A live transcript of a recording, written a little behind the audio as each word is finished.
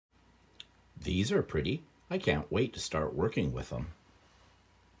These are pretty. I can't wait to start working with them.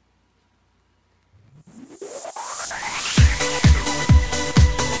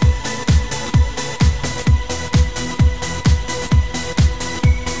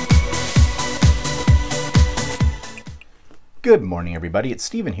 Good morning, everybody. It's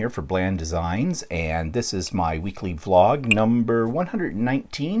Stephen here for Bland Designs, and this is my weekly vlog number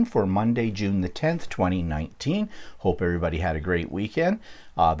 119 for Monday, June the 10th, 2019. Hope everybody had a great weekend.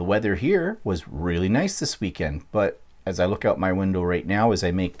 The weather here was really nice this weekend, but as I look out my window right now as I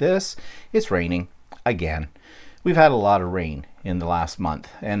make this, it's raining again. We've had a lot of rain in the last month,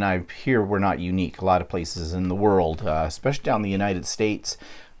 and I hear we're not unique. A lot of places in the world, especially down the United States,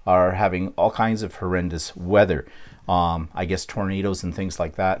 are having all kinds of horrendous weather. I guess tornadoes and things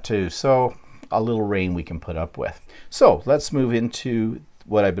like that too. So a little rain we can put up with. So let's move into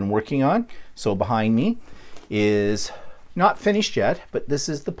what I've been working on. So behind me is not finished yet, but this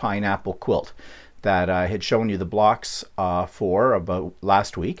is the pineapple quilt that I had shown you the blocks for about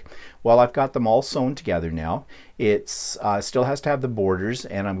last week. Well, I've got them all sewn together now. It's still has to have the borders,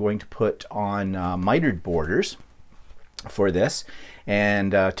 and I'm going to put on mitered borders for this.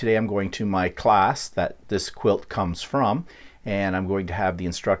 And today I'm going to my class that this quilt comes from, and I'm going to have the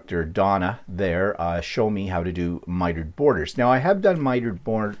instructor Donna there show me how to do mitered borders. Now, I have done mitered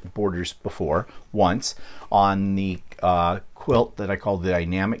borders before, once, on the quilt that I call the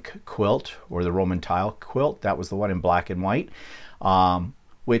dynamic quilt, or the Roman tile quilt. That was the one in black and white,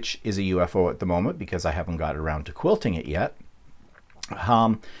 which is a UFO at the moment because I haven't got around to quilting it yet.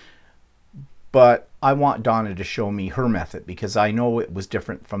 But I want Donna to show me her method because I know it was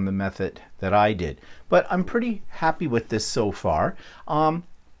different from the method that I did. But I'm pretty happy with this so far.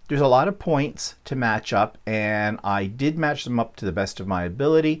 There's a lot of points to match up, and I did match them up to the best of my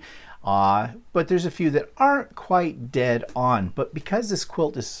ability. But there's a few that aren't quite dead on. But because this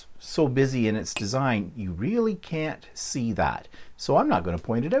quilt is so busy in its design, you really can't see that. So I'm not going to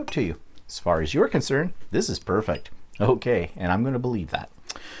point it out to you. As far as you're concerned, this is perfect. Okay, and I'm going to believe that.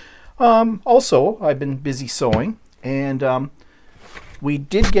 Also, I've been busy sewing, and we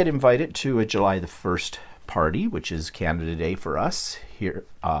did get invited to a July the 1st party, which is Canada Day for us here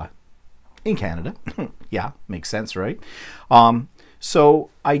in Canada. Yeah, makes sense, right?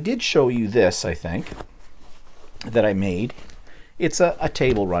 So I did show you this, I think, that I made. It's a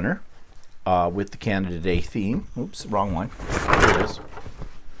table runner with the Canada Day theme. Oops, wrong one. There it is.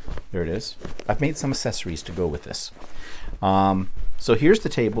 There it is. I've made some accessories to go with this. So here's the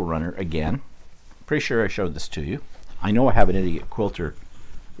table runner again. Pretty sure I showed this to you. I know I have an idiot quilter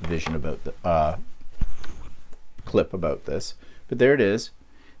vision about the clip about this, but there it is.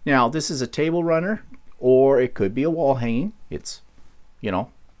 Now this is a table runner, or it could be a wall hanging. It's, you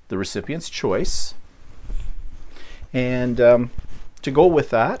know, the recipient's choice. And to go with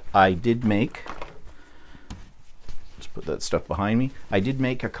that, I did make, let's put that stuff behind me. I did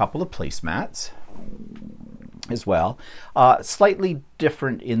make a couple of placemats as well. Slightly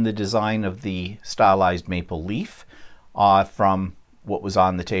different in the design of the stylized maple leaf from what was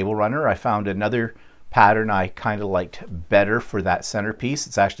on the table runner. I found another pattern I kind of liked better for that centerpiece.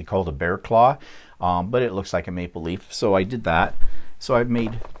 It's actually called a bear claw, but it looks like a maple leaf, so I did that. So I've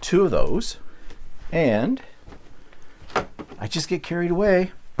made two of those, and I just get carried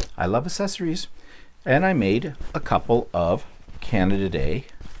away. I love accessories, and I made a couple of Canada Day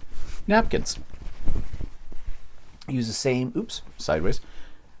napkins. Use the same, oops, sideways,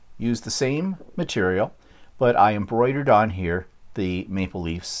 use the same material, but I embroidered on here the maple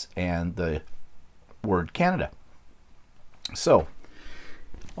leaves and the word Canada. So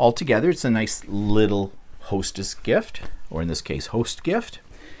altogether, it's a nice little hostess gift, or in this case, host gift.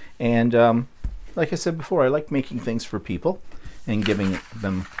 And like I said before, I like making things for people and giving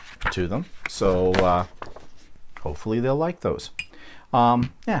them to them. So hopefully they'll like those. Yeah,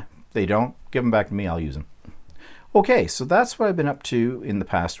 if they don't, give them back to me, I'll use them. Okay, so that's what I've been up to in the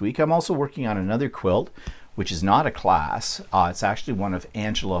past week. I'm also working on another quilt, which is not a class. It's actually one of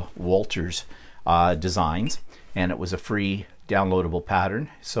Angela Walter's designs, and it was a free downloadable pattern.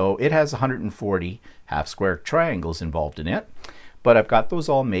 So it has 140 half square triangles involved in it, but I've got those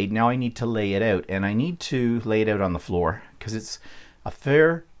all made. Now I need to lay it out, and I need to lay it out on the floor because it's a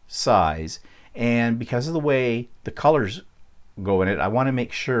fair size, and because of the way the colors go in it, I want to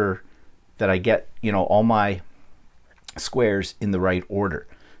make sure that I get, you know, all my squares in the right order.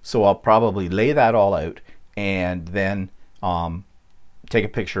 So I'll probably lay that all out and then take a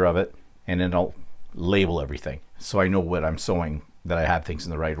picture of it, and then I'll label everything so I know what I'm sewing, that I have things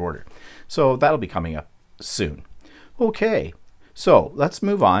in the right order. So that'll be coming up soon. Okay, so let's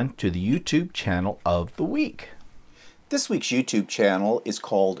move on to the YouTube channel of the week. This week's YouTube channel is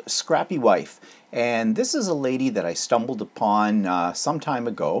called Scrappywife, and this is a lady that I stumbled upon some time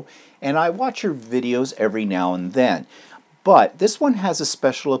ago, and I watch her videos every now and then. But this one has a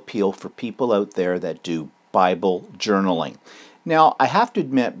special appeal for people out there that do Bible journaling. Now, I have to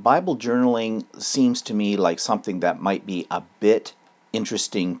admit, Bible journaling seems to me like something that might be a bit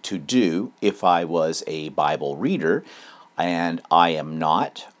interesting to do if I was a Bible reader, and I am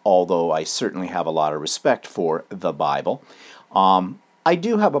not, although I certainly have a lot of respect for the Bible. I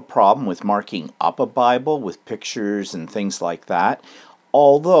do have a problem with marking up a Bible with pictures and things like that,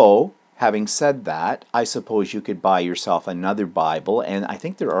 although, having said that, I suppose you could buy yourself another Bible, and I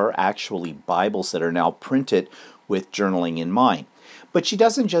think there are actually Bibles that are now printed with journaling in mind. But she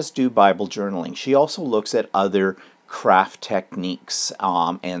doesn't just do Bible journaling. She also looks at other craft techniques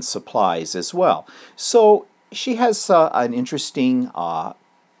and supplies as well. So she has an interesting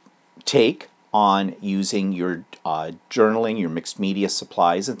take on using your journaling, your mixed media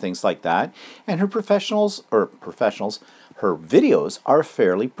supplies and things like that. And her her videos are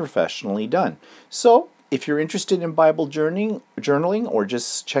fairly professionally done. So if you're interested in Bible journaling or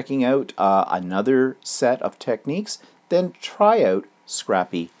just checking out another set of techniques, then try out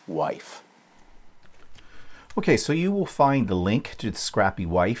Scrappywife. Okay, so you will find the link to the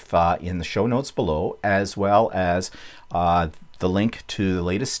Scrappywife in the show notes below, as well as the link to the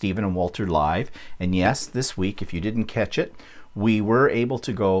latest Stephen and Walter Live. And yes, this week, if you didn't catch it, we were able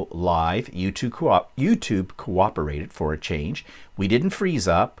to go live. YouTube cooperated for a change. We didn't freeze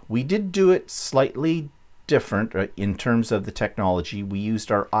up. We did do it slightly different in terms of the technology. We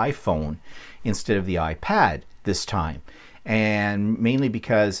used our iPhone instead of the iPad this time. And mainly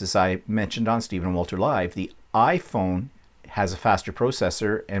because, as I mentioned on Stephen and Walter Live, the iPhone has a faster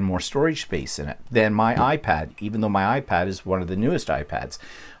processor and more storage space in it than my iPad, even though my iPad is one of the newest iPads.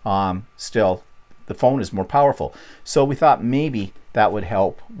 Still, the phone is more powerful. So we thought maybe that would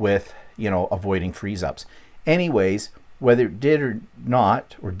help with, avoiding freeze-ups. Anyways, whether it did or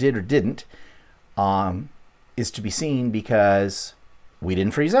not, or did or didn't, is to be seen because we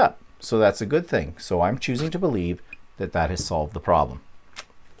didn't freeze up. So that's a good thing. So I'm choosing to believe that that has solved the problem.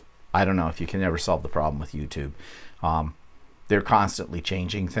 I don't know if you can ever solve the problem with YouTube. They're constantly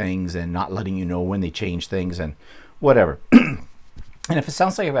changing things and not letting you know when they change things and whatever. And if it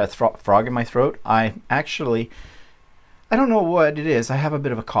sounds like I've got a frog in my throat, I don't know what it is. I have a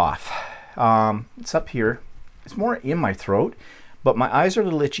bit of a cough. It's up here. It's more in my throat, but my eyes are a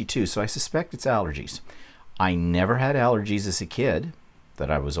little itchy too, so I suspect it's allergies. I never had allergies as a kid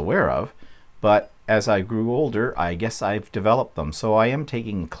that I was aware of, but as I grew older, I guess I've developed them. So I am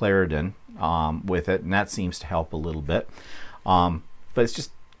taking Claritin with it, and that seems to help a little bit. But it's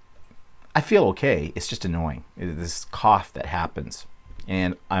just, I feel okay. It's just annoying. This cough that happens.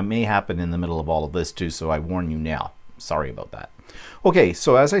 And it may happen in the middle of all of this too, so I warn you now. Sorry about that. Okay,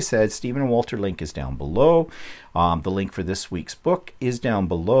 so as I said, Stephen and Walter link is down below. The link for this week's book is down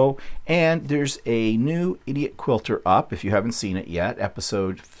below. And there's a new Idiot Quilter up, if you haven't seen it yet,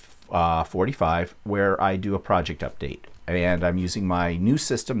 episode 45, where I do a project update. And I'm using my new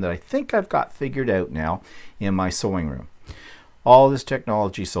system that I think I've got figured out now in my sewing room. All this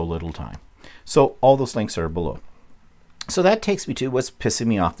technology, so little time. So all those links are below. So that takes me to what's pissing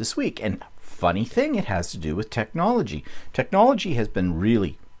me off this week. And funny thing, it has to do with technology. Technology has been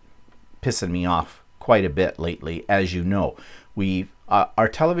really pissing me off quite a bit lately, as you know. Our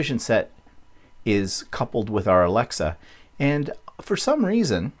television set is coupled with our Alexa, and for some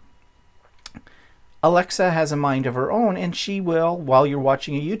reason, Alexa has a mind of her own, and she will, while you're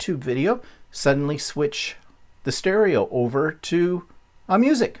watching a YouTube video, suddenly switch the stereo over to a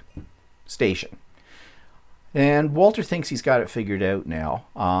music station. And Walter thinks he's got it figured out now,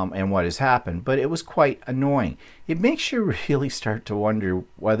 and what has happened, but it was quite annoying. It makes you really start to wonder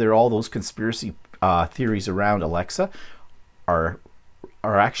whether all those conspiracy theories around Alexa are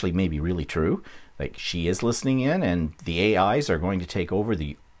actually maybe really true. Like, she is listening in and the AIs are going to take over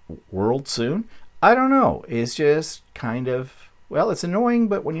the world soon. I don't know. It's just kind of, well, it's annoying,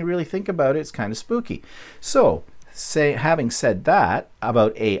 but when you really think about it, it's kind of spooky. So, having said that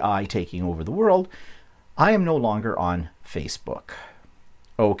about AI taking over the world, I am no longer on Facebook.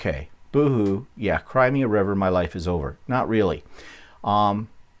 Okay, boo-hoo, yeah, cry me a river, my life is over. Not really.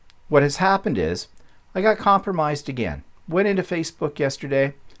 What has happened is, I got compromised again. Went into Facebook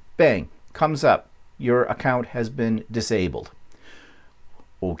yesterday, bang, comes up, your account has been disabled.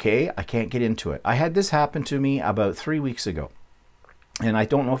 Okay, I can't get into it. I had this happen to me about 3 weeks ago. And I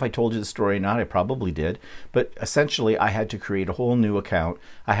don't know if I told you the story or not, I probably did, but essentially I had to create a whole new account.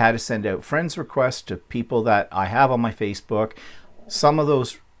 I had to send out friends requests to people that I have on my Facebook. Some of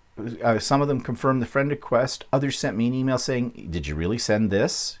those some of them confirmed the friend request. Others sent me an email saying, did you really send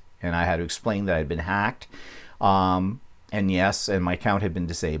this? And I had to explain that I'd been hacked. And yes, and my account had been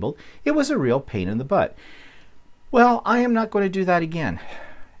disabled. It was a real pain in the butt. Well, I am not going to do that again.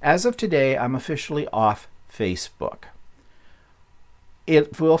 As of today, I'm officially off Facebook.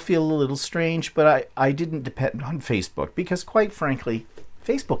 It will feel a little strange, but I didn't depend on Facebook because, quite frankly,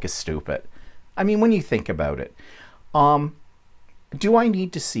 Facebook is stupid. I mean, when you think about it, do I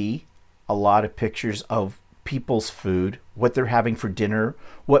need to see a lot of pictures of people's food, what they're having for dinner,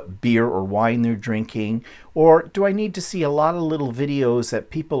 what beer or wine they're drinking? Or do I need to see a lot of little videos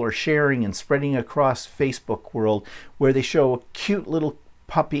that people are sharing and spreading across Facebook world where they show a cute little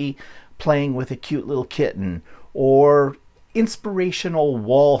puppy playing with a cute little kitten, or inspirational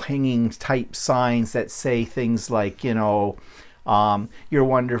wall hanging type signs that say things like, you know, you're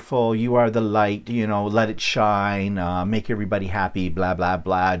wonderful, you are the light, you know, let it shine, make everybody happy, blah, blah,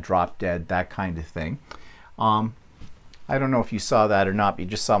 blah, drop dead, that kind of thing. I don't know if you saw that or not, but you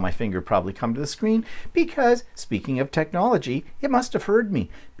just saw my finger probably come to the screen because, speaking of technology, it must have heard me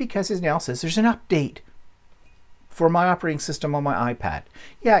because it now says there's an update for my operating system on my iPad.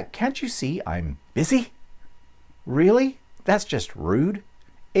 Yeah, can't you see I'm busy? Really? That's just rude.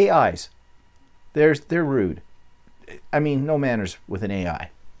 AIs, they're rude. I mean, no manners with an AI.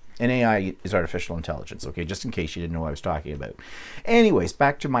 An AI is artificial intelligence, okay, just in case you didn't know what I was talking about. Anyways,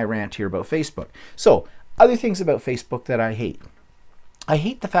 back to my rant here about Facebook. So, other things about Facebook that I hate. I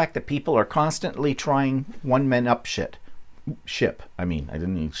hate the fact that people are constantly trying one-man-up ship. I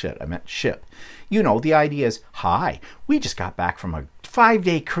didn't mean shit, I meant ship. You know, the idea is, hi, we just got back from a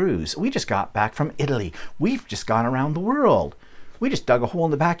 5-day cruise. We just got back from Italy. We've just gone around the world. We just dug a hole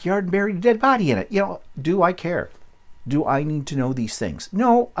in the backyard and buried a dead body in it. You know, do I care? Do I need to know these things?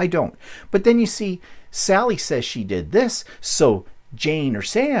 No, I don't. But then you see, Sally says she did this, so Jane or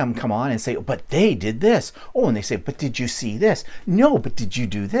Sam come on and say, oh, but they did this. Oh, and they say, but did you see this? No, but did you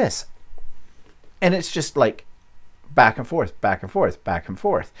do this? And it's just like back and forth, back and forth, back and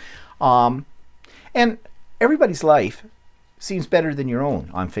forth. And everybody's life seems better than your own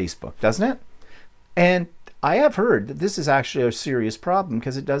on Facebook, doesn't it? And I have heard that this is actually a serious problem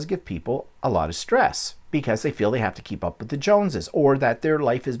because it does give people a lot of stress because they feel they have to keep up with the Joneses, or that their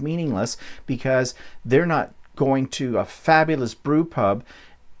life is meaningless because they're not going to a fabulous brew pub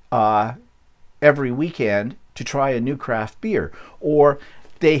every weekend to try a new craft beer, or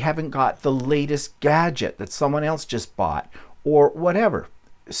they haven't got the latest gadget that someone else just bought, or whatever.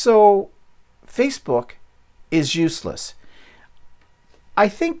 So Facebook is useless. I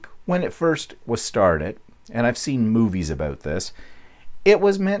think when it first was started, and I've seen movies about this, it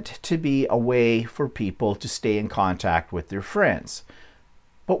was meant to be a way for people to stay in contact with their friends.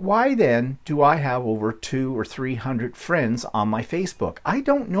 But why then do I have over 200 or 300 friends on my Facebook? I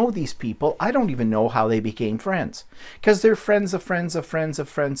don't know these people. I don't even know how they became friends, because they're friends of friends of friends of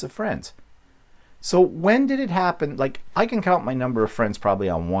friends of friends. So when did it happen? Like, I can count my number of friends probably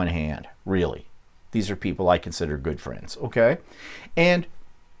on one hand, really. These are people I consider good friends, okay? And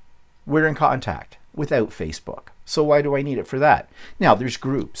we're in contact without Facebook. So why do I need it for that? Now, there's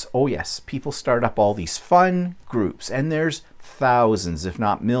groups. Oh yes, people start up all these fun groups, and there's thousands, if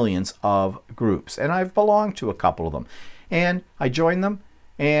not millions, of groups. And I've belonged to a couple of them. And I join them,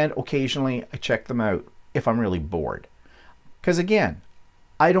 and occasionally I check them out if I'm really bored. Because again,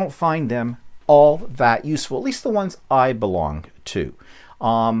 I don't find them all that useful, at least the ones I belong to.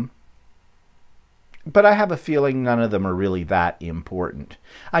 But I have a feeling none of them are really that important.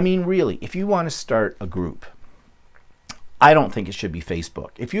 I mean, really, if you want to start a group, I don't think it should be Facebook.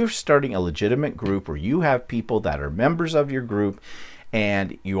 If you're starting a legitimate group where you have people that are members of your group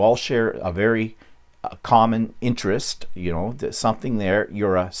and you all share a very common interest, you know, something there,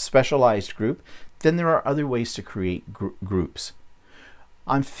 you're a specialized group, then there are other ways to create groups.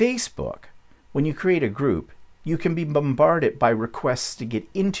 On Facebook, when you create a group, you can be bombarded by requests to get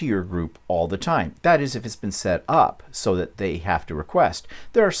into your group all the time. That is, if it's been set up so that they have to request.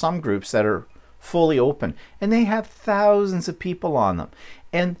 There are some groups that are fully open and they have thousands of people on them.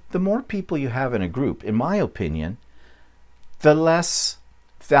 And the more people you have in a group, in my opinion, the less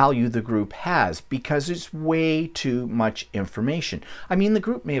value the group has, because it's way too much information. I mean, the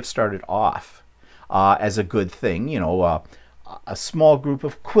group may have started off as a good thing, you know, a small group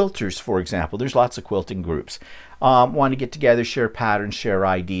of quilters, for example. There's lots of quilting groups. Want to get together, share patterns, share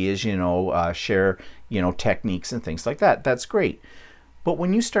ideas, you know, share, you know, techniques and things like that. That's great. But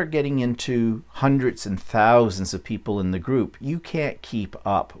when you start getting into hundreds and thousands of people in the group, you can't keep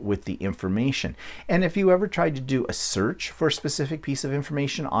up with the information. And if you ever tried to do a search for a specific piece of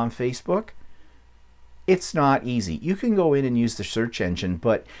information on Facebook, It's not easy. You can go in and use the search engine,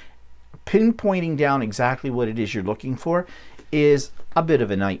 but pinpointing down exactly what it is you're looking for is a bit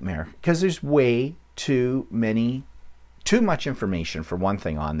of a nightmare because there's way too much information for one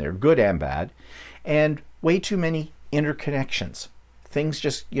thing on there, good and bad, and way too many interconnections. Things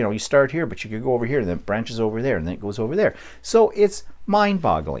just, you start here, but you could go over here, and then it branches over there, and then it goes over there. So it's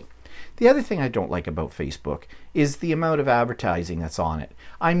mind-boggling. The other thing I don't like about Facebook is the amount of advertising that's on it.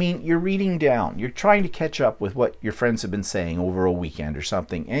 I mean, you're reading down, you're trying to catch up with what your friends have been saying over a weekend or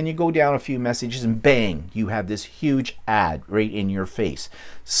something, and you go down a few messages and bang, you have this huge ad right in your face.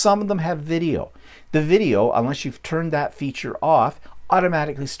 Some of them have video. The video, unless you've turned that feature off,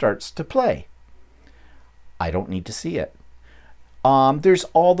 automatically starts to play. I don't need to see it. There's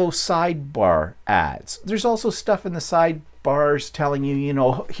all those sidebar ads. There's also stuff in the sidebars telling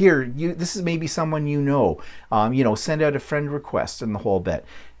you, here, this is maybe someone send out a friend request and the whole bit.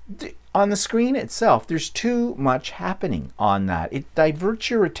 On the screen itself, there's too much happening on that. It diverts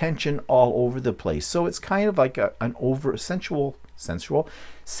your attention all over the place. So it's kind of like an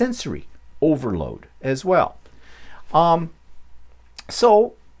sensory overload as well.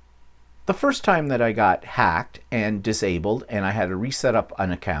 So the first time that I got hacked and disabled and I had to reset up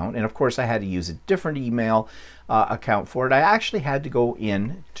an account, and of course I had to use a different email account for it, I actually had to go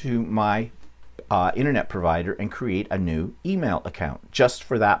in to my internet provider and create a new email account just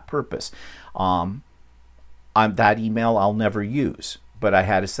for that purpose. That email I'll never use, but I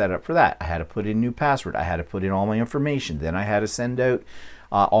had to set up for that. I had to put in new password. I had to put in all my information. Then I had to send out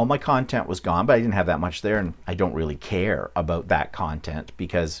all my content was gone, but I didn't have that much there, and I don't really care about that content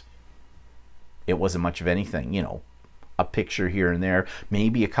because it wasn't much of anything, a picture here and there,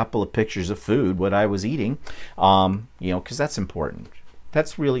 maybe a couple of pictures of food, what I was eating, because that's important.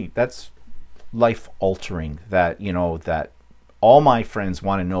 That's life altering, that, that all my friends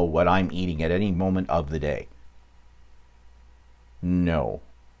want to know what I'm eating at any moment of the day. No.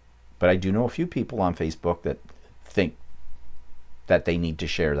 But I do know a few people on Facebook that think that they need to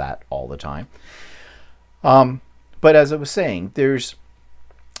share that all the time. But as I was saying,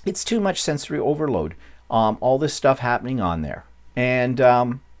 it's too much sensory overload. All this stuff happening on there. And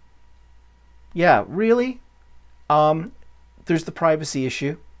yeah, really, there's the privacy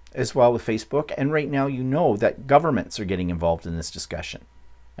issue as well with Facebook. And right now, that governments are getting involved in this discussion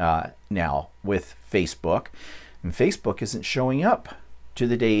now with Facebook. And Facebook isn't showing up to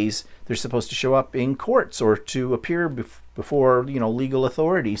the days they're supposed to show up in courts or to appear before legal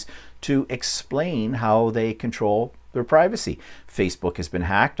authorities to explain how they control their privacy. Facebook has been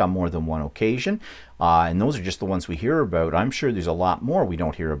hacked on more than one occasion, and those are just the ones we hear about. I'm sure there's a lot more we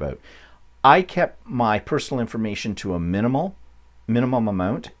don't hear about. I kept my personal information to a minimum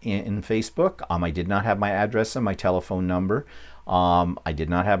amount in Facebook. I did not have my address and my telephone number. I did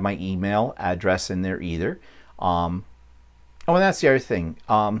not have my email address in there either. Oh, and that's the other thing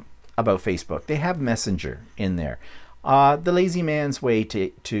about Facebook. They have Messenger in there. The lazy man's way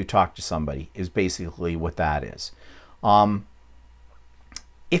to talk to somebody is basically what that is.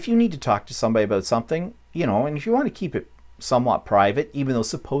 If you need to talk to somebody about something, and if you want to keep it somewhat private, even though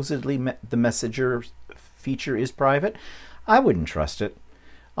supposedly the Messenger feature is private, I wouldn't trust it.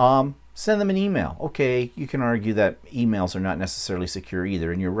 Send them an email. Okay, you can argue that emails are not necessarily secure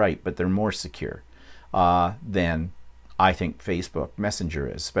either, and you're right, but they're more secure than I think Facebook Messenger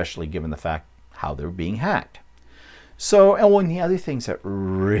is, especially given the fact how they're being hacked. So, and one of the other things that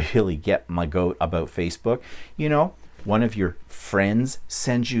really get my goat about Facebook, one of your friends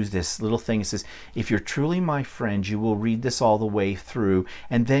sends you this little thing. It says, if you're truly my friend, you will read this all the way through,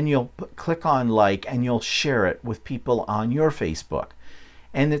 and then you'll click on like, and you'll share it with people on your Facebook.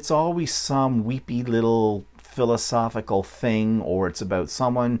 And it's always some weepy little philosophical thing, or it's about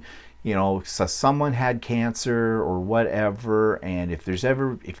someone, so someone had cancer or whatever, and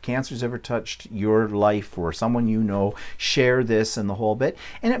if cancer's ever touched your life or someone share this and the whole bit,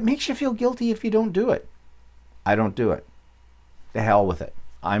 and it makes you feel guilty if you don't do it. I don't do it. The hell with it.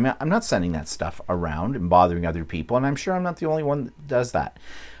 I'm not sending that stuff around and bothering other people, and I'm sure I'm not the only one that does that.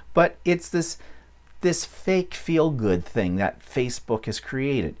 But it's this fake feel-good thing that Facebook has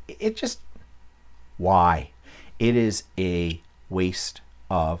created. Why? It is a waste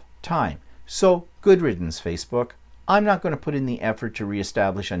of time. So good riddance, Facebook. I'm not going to put in the effort to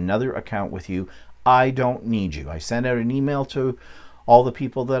reestablish another account with you. I don't need you. I sent out an email to all the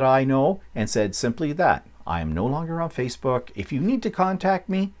people that I know and said simply that. I am no longer on Facebook. If you need to contact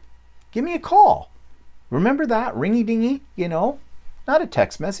me, give me a call. Remember that? Ringy dingy, not a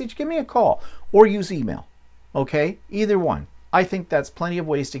text message. Give me a call or use email. Okay? Either one. I think that's plenty of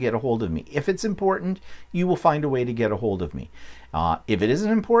ways to get a hold of me. If it's important, you will find a way to get a hold of me. If it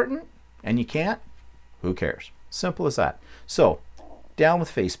isn't important and you can't, Who cares? Simple as that. So, down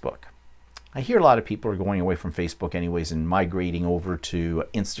with Facebook. I hear a lot of people are going away from Facebook anyways and migrating over to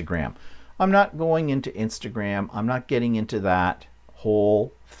Instagram. I'm not going into Instagram. I'm not getting into that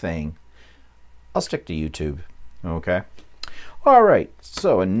whole thing. I'll stick to YouTube. Okay? All right.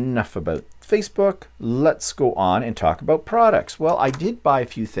 So, enough about Facebook. Let's go on and talk about products. Well, I did buy a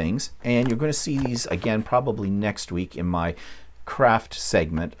few things, and you're going to see these again probably next week in my craft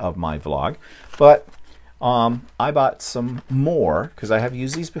segment of my vlog. But I bought some more because I have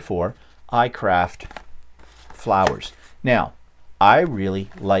used these before. I craft flowers. Now, I really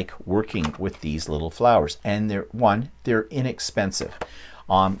like working with these little flowers, and they're inexpensive.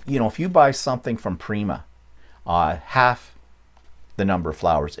 You know, if you buy something from Prima, half the number of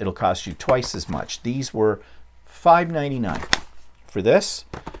flowers, it'll cost you twice as much. These were $5.99 for this.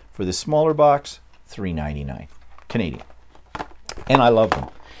 For the smaller box, $3.99 Canadian, and I love them.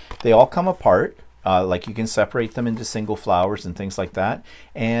 They all come apart. Like you can separate them into single flowers and things like that.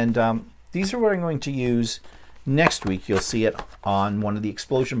 And these are what I'm going to use next week. You'll see it on one of the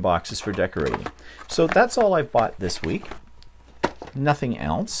explosion boxes for decorating. So that's all I've bought this week. Nothing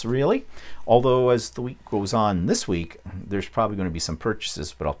else really. Although as the week goes on this week, there's probably going to be some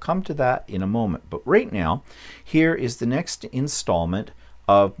purchases, but I'll come to that in a moment. But right now, here is the next installment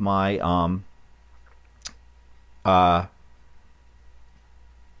of my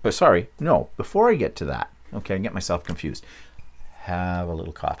sorry, no, before I get to that, okay, I get myself confused. Have a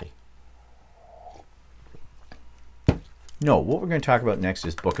little coffee. No, what we're going to talk about next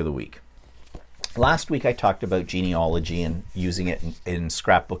is Book of the Week. Last week I talked about genealogy and using it in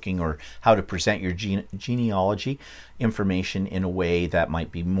scrapbooking, or how to present your genealogy information in a way that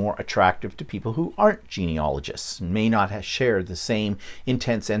might be more attractive to people who aren't genealogists and may not share the same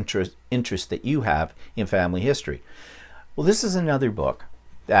intense interest that you have in family history. Well, this is another book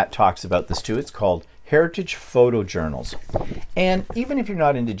that talks about this too. It's called Heritage Photo Journals. And even if you're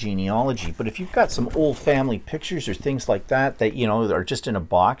not into genealogy, but if you've got some old family pictures or things like that that, you know, are just in a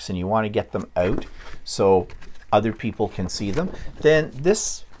box and you want to get them out so other people can see them, then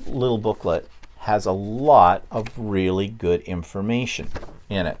this little booklet has a lot of really good information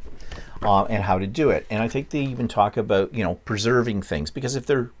in it, and how to do it. And I think they even talk about, you know, preserving things, because if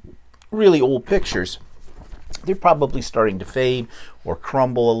they're really old pictures, they're probably starting to fade or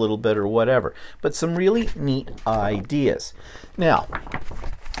crumble a little bit or whatever. But some really neat ideas. Now,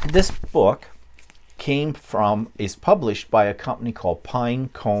 this book is published by a company called Pine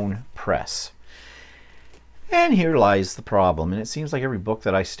Cone Press. And here lies the problem. And it seems like every book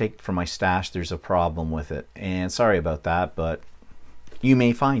that I staked from my stash, there's a problem with it. And sorry about that, but you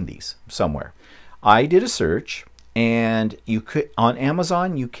may find these somewhere. I did a search, and you could, on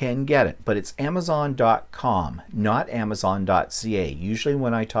Amazon you can get it, but it's amazon.com, not amazon.ca. Usually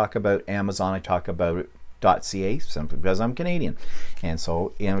when I talk about Amazon, I talk about .ca simply because I'm Canadian, and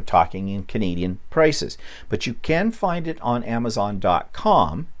so, you know, talking in Canadian prices. But you can find it on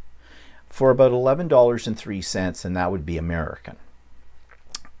amazon.com for about $11.03, and that would be American.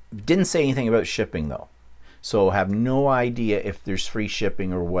 Didn't say anything about shipping though, so have no idea if there's free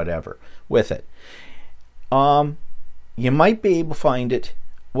shipping or whatever with it. You might be able to find it.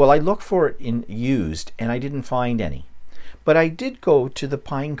 Well, I looked for it in used and I didn't find any, but I did go to the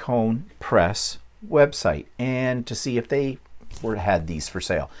Pine Cone Press website and to see if they had these for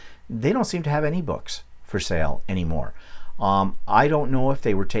sale. They don't seem to have any books for sale anymore. I don't know if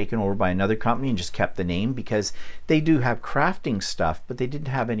they were taken over by another company and just kept the name, because they do have crafting stuff, but they didn't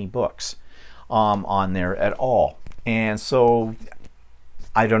have any books on there at all. And so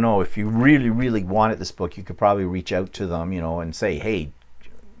I don't know, if you really, really wanted this book, you could probably reach out to them, you know, and say, hey,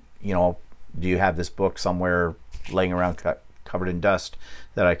 you know, do you have this book somewhere laying around covered in dust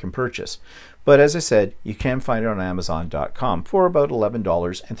that I can purchase? But as I said, you can find it on amazon.com for about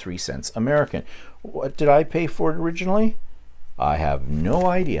 $11.03 American. What did I pay for it originally? I have no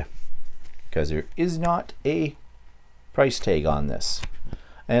idea, because there is not a price tag on this.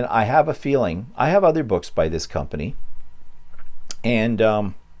 And I have a feeling, I have other books by this company, and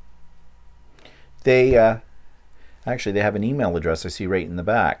they actually, they have an email address I see right in the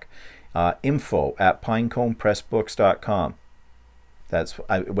back, info@pineconepressbooks.com. That's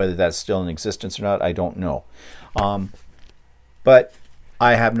whether that's still in existence or not, I don't know. But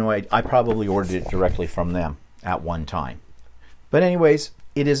I have no idea. I probably ordered it directly from them at one time. But anyways,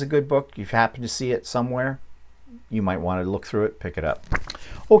 it is a good book. If you happen to see it somewhere, you might want to look through it, pick it up.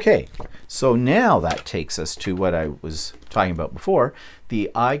 Okay, so now that takes us to what I was talking about before,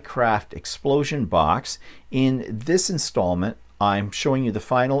 the iCraft Explosion box. In this installment, I'm showing you the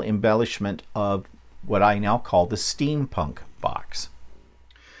final embellishment of what I now call the steampunk box.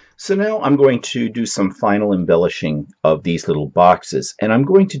 So now I'm going to do some final embellishing of these little boxes, and I'm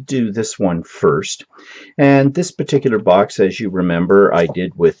going to do this one first. And this particular box, as you remember, I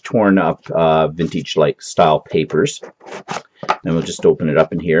did with torn up vintage-like style papers. And we'll just open it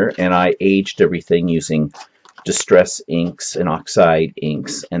up in here, and I aged everything using distress inks and oxide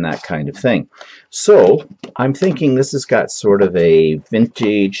inks and that kind of thing. So I'm thinking this has got sort of a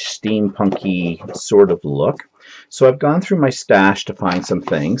vintage steampunky sort of look. So I've gone through my stash to find some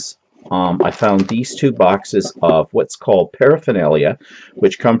things. I found these two boxes of what's called paraphernalia,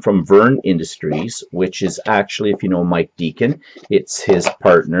 which come from Vern Industries, which is actually, if you know Mike Deacon, it's his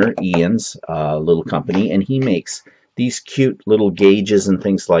partner Ian's little company, and he makes these cute little gauges and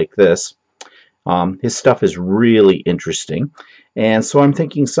things like this. His stuff is really interesting, and so I'm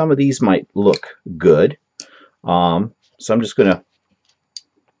thinking some of these might look good. So I'm just going to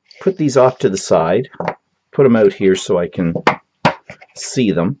put these off to the side, put them out here so I can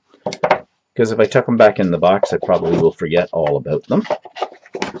see them, because if I tuck them back in the box I probably will forget all about them.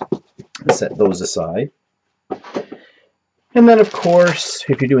 Set those aside. And then of course,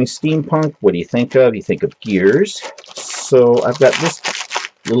 if you're doing steampunk, what do you think of? You think of gears. So I've got this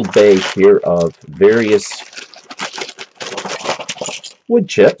little bag here of various wood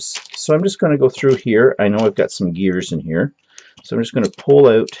chips. So I'm just going to go through here. I know I've got some gears in here. So I'm just going to pull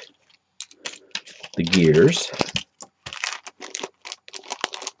out the gears.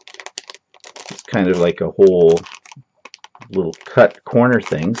 It's kind of like a whole little cut corner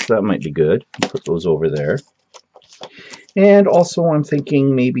thing, so that might be good. Put those over there. And also I'm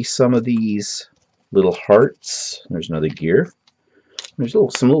thinking maybe some of these little hearts. There's another gear. There's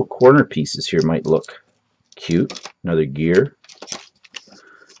some little corner pieces here might look cute. Another gear.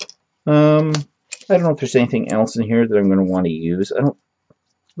 I don't know if there's anything else in here that I'm going to want to use. The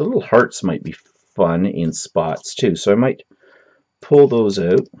little hearts might be fun in spots too, so I might pull those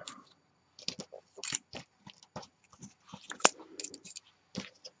out.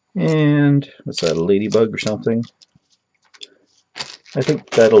 And what's that, a ladybug or something? I think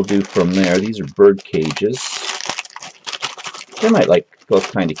that'll do from there. These are bird cages. They might look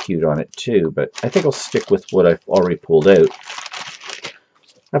kind of cute on it too, but I think I'll stick with what I've already pulled out.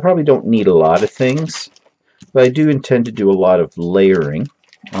 I probably don't need a lot of things, but I do intend to do a lot of layering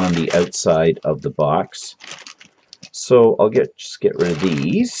on the outside of the box. So I'll just get rid of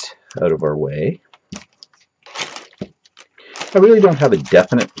these out of our way. I really don't have a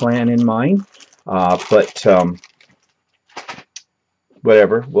definite plan in mind, but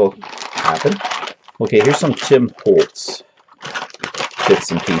whatever will happen. Okay, here's some Tim Holtz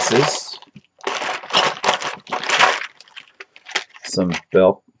bits and pieces. Some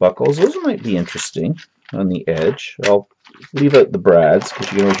belt buckles. Those might be interesting on the edge. I'll leave out the brads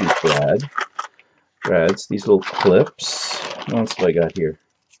because you can always use brads. These little clips. What else have I got here?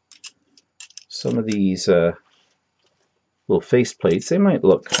 Some of these little face plates. They might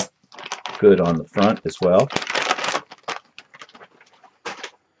look good on the front as well.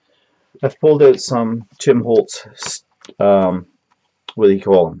 I've pulled out some Tim Holtz, what do you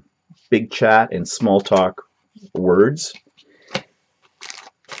call them? Big chat and small talk words.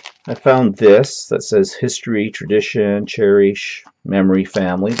 I found this that says history, tradition, cherish, memory,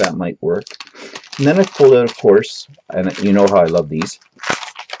 family. That might work. And then I pulled out, of course, and you know how I love these,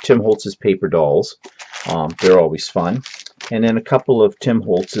 Tim Holtz's paper dolls. They're always fun. And then a couple of Tim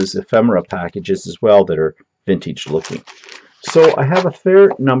Holtz's ephemera packages as well that are vintage looking. So I have a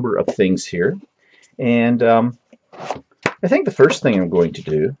fair number of things here, and I think the first thing I'm going to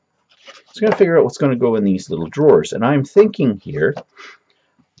do is going to figure out what's going to go in these little drawers. And I'm thinking here,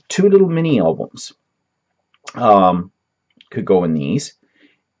 2 little mini albums could go in these.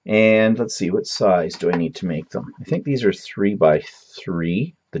 And let's see, what size do I need to make them? I think these are 3 by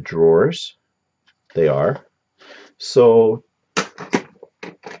 3, the drawers. They are. So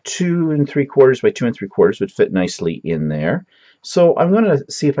 2 3/4 by 2 3/4 would fit nicely in there. So I'm going to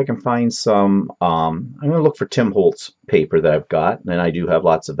see if I can find some, I'm going to look for Tim Holtz paper that I've got, and I do have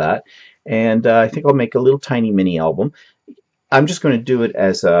lots of that. And I think I'll make a little tiny mini album. I'm just going to do it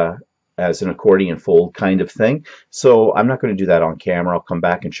as an accordion fold kind of thing. So I'm not going to do that on camera. I'll come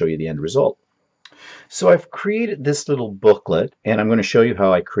back and show you the end result. So I've created this little booklet, and I'm going to show you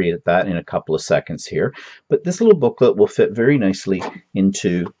how I created that in a couple of seconds here. But this little booklet will fit very nicely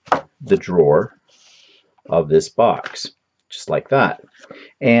into the drawer of this box, just like that.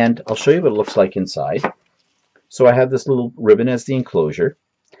 And I'll show you what it looks like inside. So I have this little ribbon as the enclosure,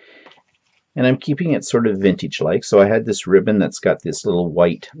 and I'm keeping it sort of vintage-like. So I had this ribbon that's got this little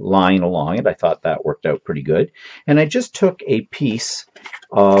white line along it. I thought that worked out pretty good. And I just took a piece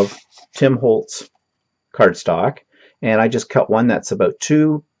of Tim Holtz cardstock, and I just cut one that's about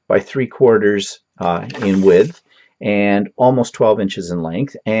 2 by 3/4 in width and almost 12 inches in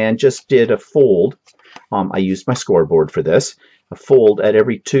length, and just did a fold. I used my scoreboard for this, a fold at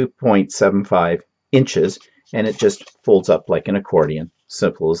every 2.75 inches, and it just folds up like an accordion.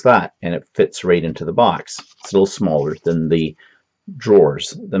 Simple as that, and it fits right into the box. It's a little smaller than the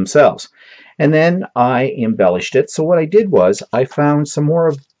drawers themselves. And then I embellished it. So what I did was I found some more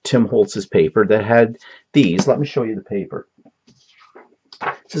of Tim Holtz's paper that had these. Let me show you the paper.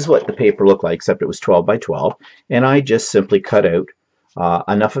 This is what the paper looked like, except it was 12 by 12. And I just simply cut out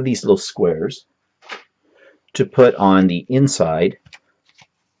enough of these little squares to put on the inside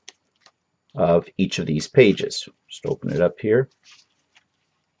of each of these pages. Just open it up here.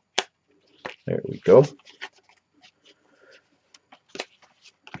 There we go.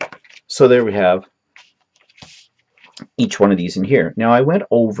 So there we have each one of these in here. Now I went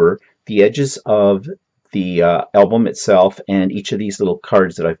over the edges of the album itself and each of these little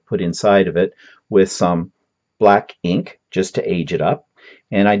cards that I've put inside of it with some black ink just to age it up.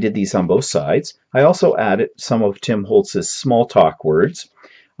 And I did these on both sides. I also added some of Tim Holtz's small talk words,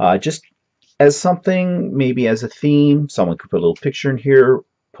 just as something, maybe as a theme. Someone could put a little picture in here,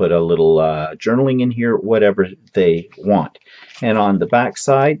 put a little journaling in here, whatever they want. And on the back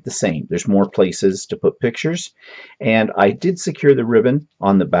side, the same. There's more places to put pictures. And I did secure the ribbon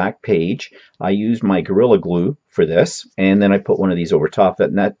on the back page. I used my Gorilla Glue for this, and then I put one of these over top of it,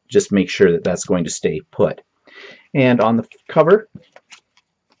 and that just makes sure that that's going to stay put. And on the cover,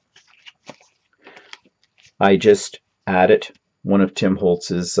 I just added one of Tim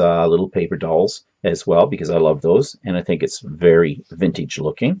Holtz's little paper dolls as well, because I love those, and I think it's very vintage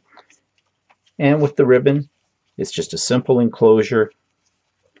looking. And with the ribbon, it's just a simple enclosure.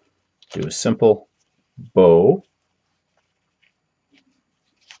 Do a simple bow.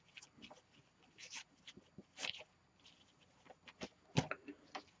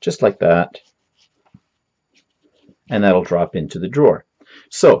 Just like that. And that'll drop into the drawer.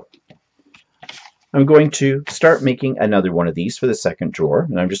 So I'm going to start making another one of these for the second drawer,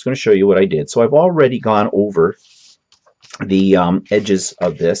 and I'm just going to show you what I did. So I've already gone over the edges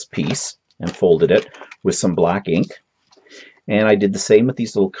of this piece and folded it with some black ink, and I did the same with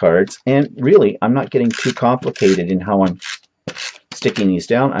these little cards. And really, I'm not getting too complicated in how I'm sticking these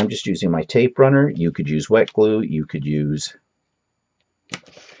down. I'm just using my tape runner. You could use wet glue, you could use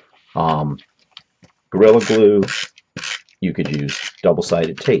Gorilla Glue, you could use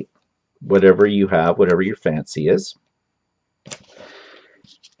double-sided tape. Whatever you have, whatever your fancy is.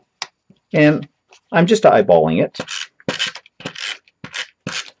 And I'm just eyeballing it.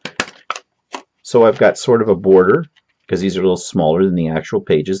 So I've got sort of a border, because these are a little smaller than the actual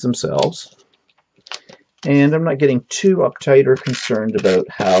pages themselves. And I'm not getting too uptight or concerned about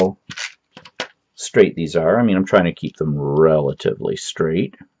how straight these are. I mean, I'm trying to keep them relatively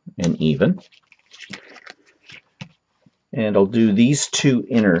straight and even. And I'll do these two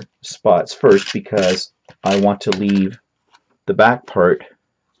inner spots first because I want to leave the back part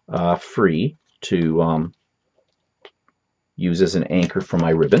free to use as an anchor for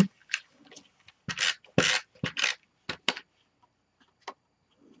my ribbon.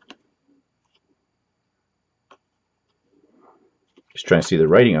 Just trying to see the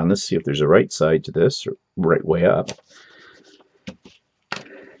writing on this, see if there's a right side to this or right way up.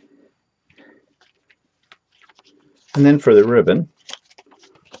 And then for the ribbon,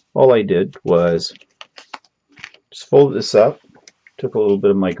 all I did was just fold this up, took a little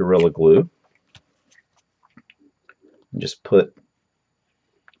bit of my Gorilla Glue, and just put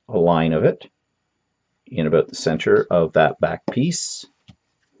a line of it in about the center of that back piece,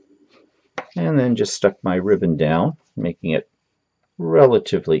 and then just stuck my ribbon down, making it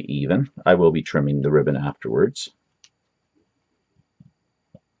relatively even. I will be trimming the ribbon afterwards.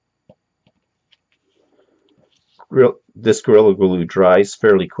 This Gorilla Glue dries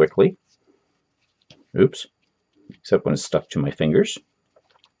fairly quickly. Oops, except when it's stuck to my fingers.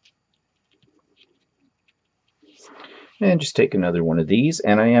 And just take another one of these,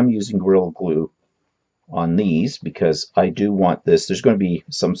 and I am using Gorilla Glue on these because I do want this. There's going to be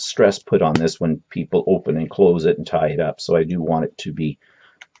some stress put on this when people open and close it and tie it up, so I do want it to be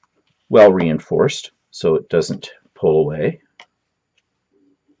well reinforced so it doesn't pull away.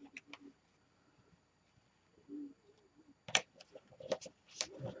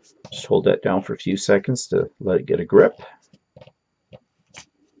 Just hold that down for a few seconds to let it get a grip.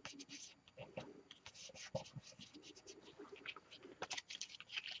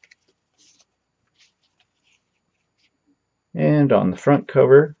 And on the front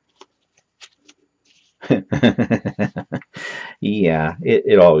cover, yeah,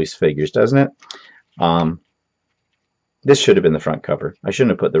 it always figures, doesn't it? This should have been the front cover. I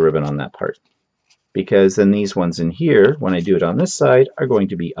shouldn't have put the ribbon on that part, because then these ones in here, when I do it on this side, are going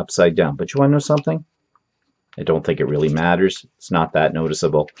to be upside down. But you want to know something? I don't think it really matters. It's not that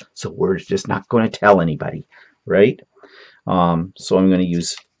noticeable. So we're just not going to tell anybody, right? So I'm going to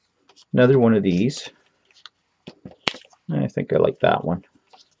use another one of these. I think I like that one.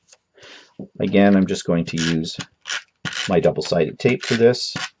 Again, I'm just going to use my double-sided tape for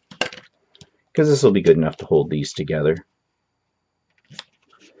this, because this will be good enough to hold these together.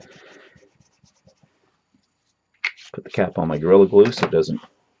 Put the cap on my Gorilla Glue so it doesn't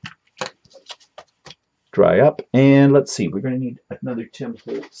dry up. And let's see, we're going to need another Tim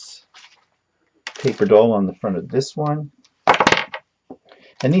Holtz paper doll on the front of this one.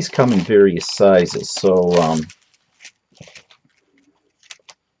 And these come in various sizes. So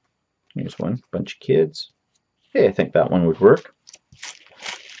here's one, bunch of kids. Hey, I think that one would work.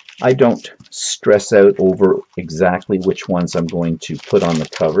 I don't stress out over exactly which ones I'm going to put on the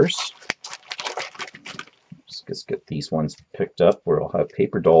covers. Let's get these ones picked up where I'll have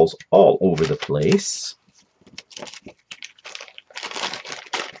paper dolls all over the place.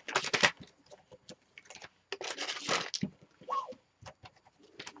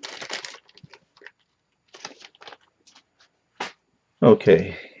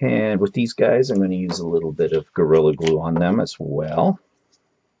 Okay, and with these guys I'm going to use a little bit of Gorilla Glue on them as well.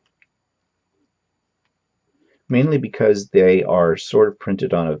 Mainly because they are sort of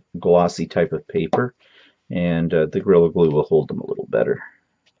printed on a glossy type of paper, and the Gorilla Glue will hold them a little better.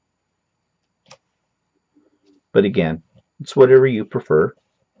 But again, it's whatever you prefer.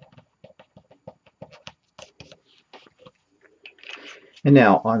 And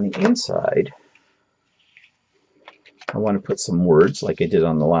now on the inside, I want to put some words like I did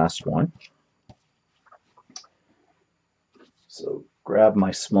on the last one. So grab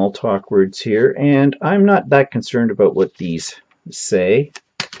my small talk words here, and I'm not that concerned about what these say.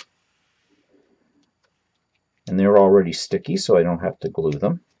 And they're already sticky, so I don't have to glue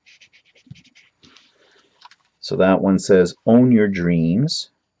them. So that one says, own your dreams.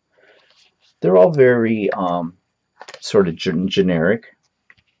 They're all very sort of generic.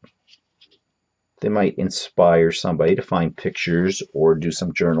 They might inspire somebody to find pictures or do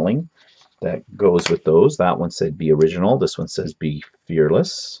some journaling that goes with those. That one said be original. This one says be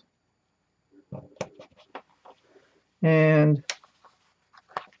fearless. And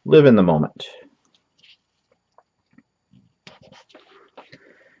live in the moment.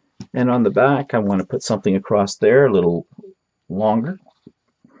 And on the back, I want to put something across there a little longer.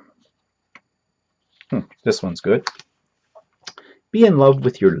 This one's good. Be in love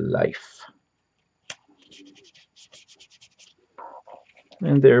with your life.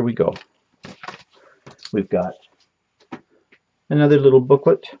 And there we go. We've got another little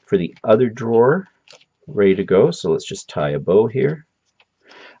booklet for the other drawer ready to go. So let's just tie a bow here.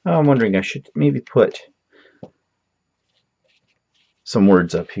 I'm wondering I should maybe put some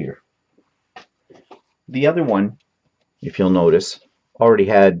words up here. The other one, if you'll notice, already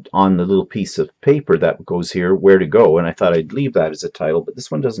had on the little piece of paper that goes here where to go, and I thought I'd leave that as a title, but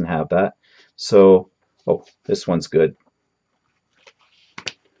this one doesn't have that. So, oh, this one's good.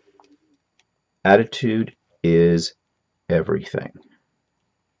 Attitude is everything.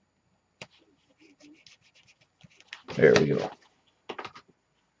 There we go.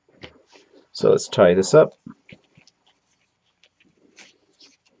 So let's tie this up.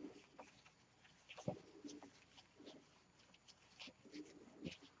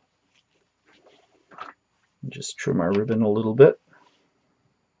 Just trim our ribbon a little bit.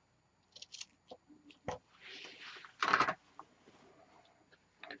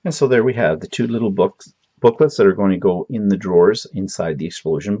 And so there we have the two little booklets that are going to go in the drawers inside the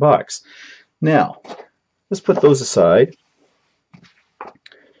explosion box. Now, let's put those aside.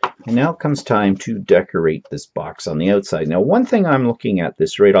 And now comes time to decorate this box on the outside. Now, one thing I'm looking at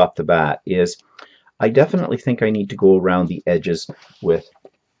this right off the bat is I definitely think I need to go around the edges with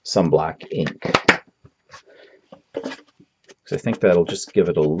some black ink. I think that'll just give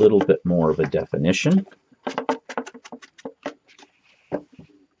it a little bit more of a definition.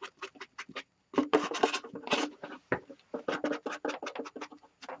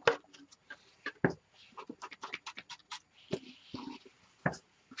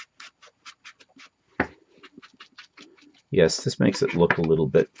 Yes, this makes it look a little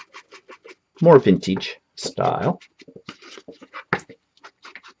bit more vintage style.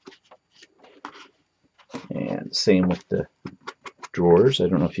 And same with the drawers. I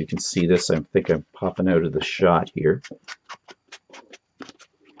don't know if you can see this. I think I'm popping out of the shot here.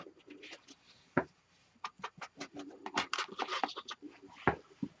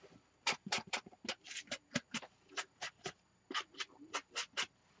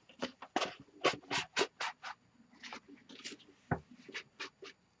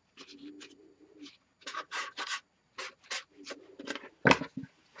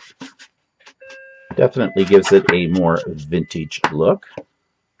 Definitely gives it a more vintage look.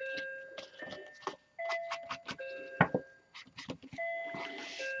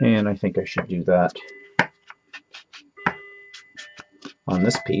 And I think I should do that on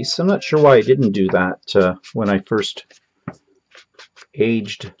this piece. I'm not sure why I didn't do that when I first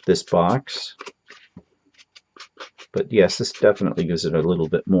aged this box. But yes, this definitely gives it a little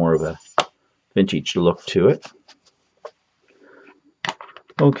bit more of a vintage look to it.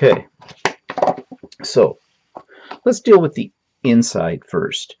 Okay, so let's deal with the inside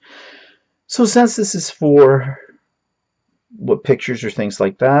first. So since this is for what pictures or things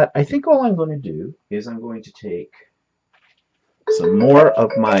like that, I think all I'm going to do is I'm going to take some more of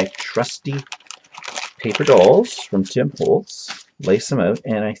my trusty paper dolls from Tim Holtz, lace them out,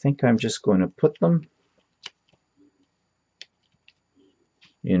 and I think I'm just going to put them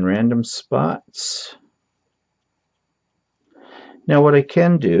in random spots. Now what I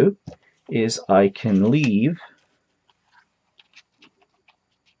can do is I can leave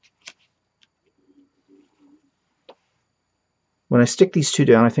when I stick these two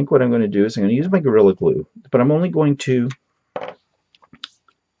down. I think what I'm going to do is I'm going to use my Gorilla Glue, but I'm only going to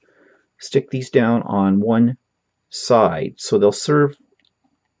stick these down on one side so they'll serve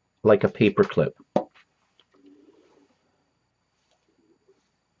like a paper clip.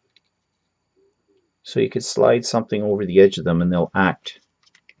 So you could slide something over the edge of them and they'll act.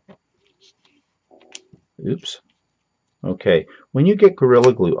 Oops. Okay, when you get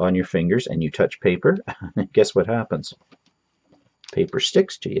Gorilla Glue on your fingers and you touch paper, guess what happens? Paper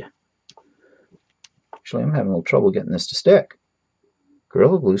sticks to you. Actually, I'm having a little trouble getting this to stick.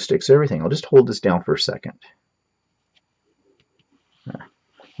 Gorilla Glue sticks everything. I'll just hold this down for a second.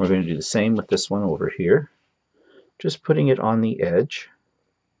 We're going to do the same with this one over here. Just putting it on the edge.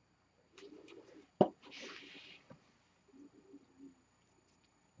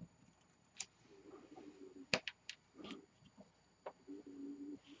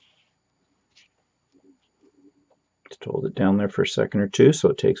 Just hold it down there for a second or two so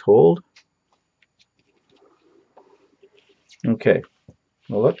it takes hold. Okay,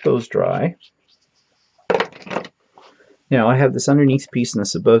 we'll let those dry. Now I have this underneath piece and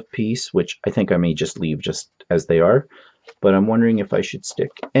this above piece, which I think I may just leave just as they are, but I'm wondering if I should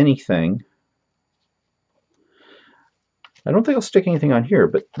stick anything. I don't think I'll stick anything on here,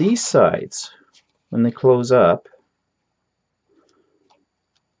 but these sides, when they close up,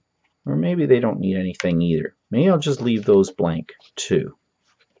 or maybe they don't need anything either. Maybe I'll just leave those blank too.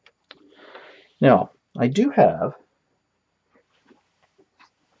 Now, I do have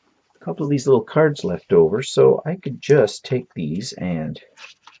a couple of these little cards left over, so I could just take these and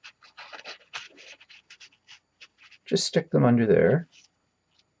just stick them under there.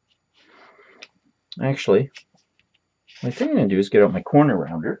 Actually, my thing I'm going to do is get out my corner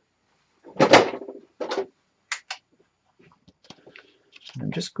rounder.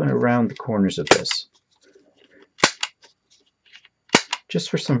 I'm just going to round the corners of this, just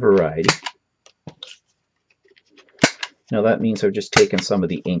for some variety. Now that means I've just taken some of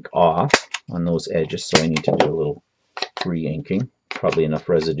the ink off on those edges, so I need to do a little re-inking. Probably enough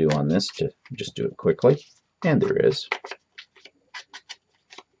residue on this to just do it quickly, and there is.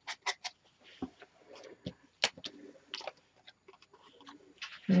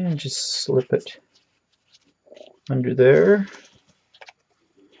 And just slip it under there.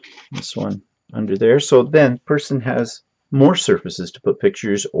 This one under there. So then person has more surfaces to put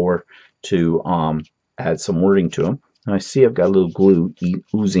pictures or to add some wording to them. And I see I've got a little glue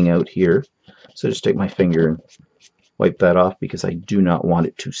oozing out here. So just take my finger and wipe that off because I do not want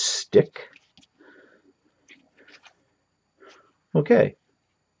it to stick. Okay,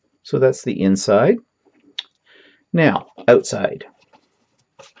 so that's the inside. Now, outside.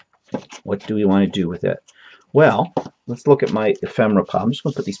 What do we want to do with it? Well, let's look at my ephemera pile. I'm just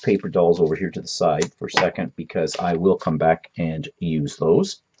going to put these paper dolls over here to the side for a second because I will come back and use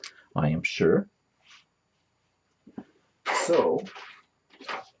those, I am sure. So,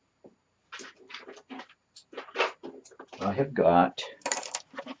 I have got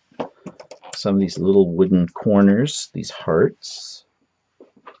some of these little wooden corners, these hearts.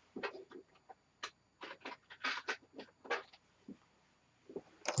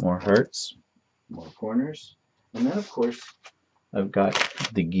 More hearts, more corners. And then, of course, I've got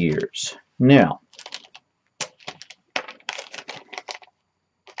the gears. Now,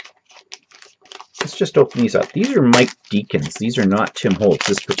 let's just open these up. These are Mike Deacon's. These are not Tim Holtz,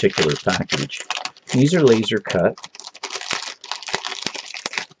 this particular package. These are laser cut.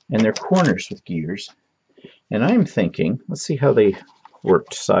 And they're corners with gears. And I'm thinking, let's see how they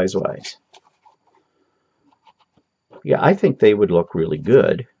worked size-wise. Yeah, I think they would look really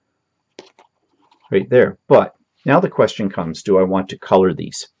good right there. But now the question comes, do I want to color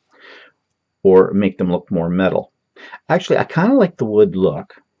these or make them look more metal? Actually, I kind of like the wood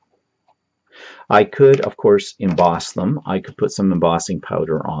look. I could, of course, emboss them. I could put some embossing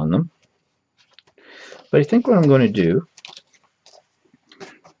powder on them. But I think what I'm going to do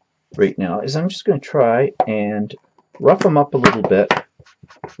right now is I'm just going to try and rough them up a little bit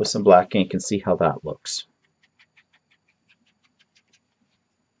with some black ink and see how that looks.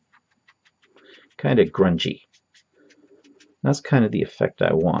 Kind of grungy. That's kind of the effect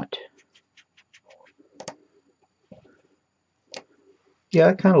I want. Yeah,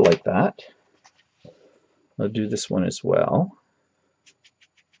 I kind of like that. I'll do this one as well.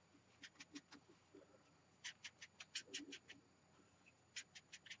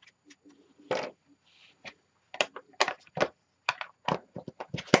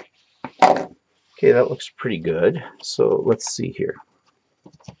 Okay, that looks pretty good. So let's see here.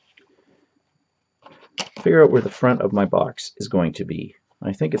 Figure out where the front of my box is going to be.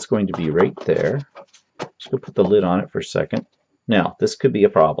 I think it's going to be right there. Just going to put the lid on it for a second. Now, this could be a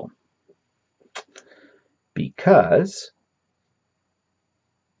problem because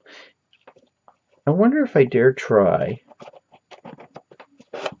I wonder if I dare try.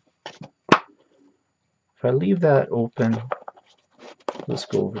 If I leave that open, let's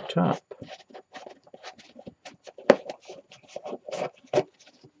go over top.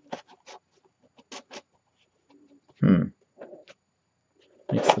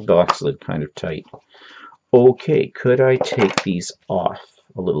 Makes the box lid kind of tight. Okay, could I take these off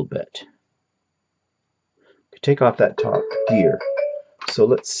a little bit? Could take off that top gear. So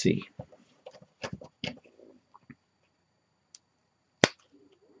let's see.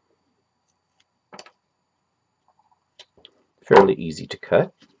 Fairly easy to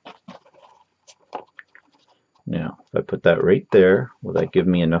cut. Now, if I put that right there, will that give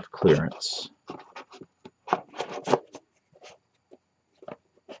me enough clearance?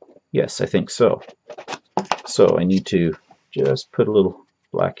 Yes, I think so. So I need to just put a little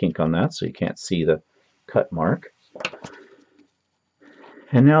black ink on that so you can't see the cut mark.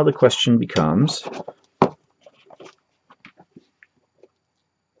 And now the question becomes,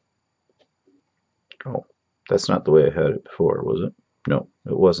 oh, that's not the way I had it before, was it? No,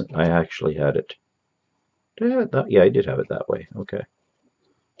 it wasn't. I actually had it. Did I have it that? Yeah, I did have it that way. Okay.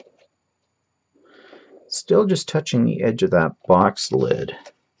 Still just touching the edge of that box lid.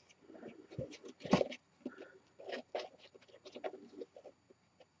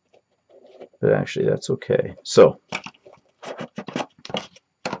 But actually, that's okay. So,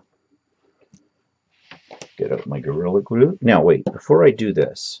 get out my Gorilla Glue. Now, wait, before I do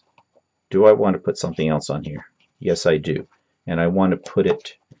this, do I want to put something else on here? Yes, I do. And I want to put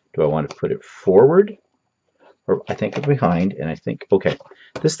it, do I want to put it forward? Or I think behind, and I think, okay,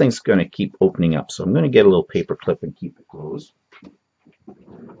 this thing's going to keep opening up. So I'm going to get a little paper clip and keep it closed.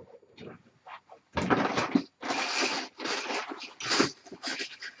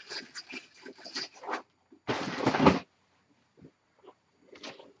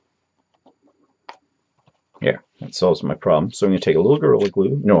 Yeah, that solves my problem. So I'm going to take a little Gorilla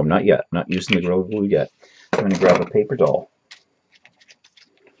Glue. No, I'm not yet. I'm not using the Gorilla Glue yet. I'm going to grab a paper doll.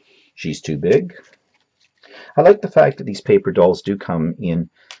 She's too big. I like the fact that these paper dolls do come in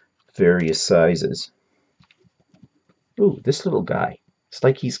various sizes. Ooh, this little guy. It's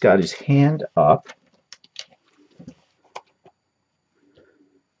like he's got his hand up.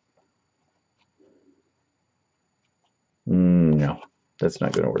 No, that's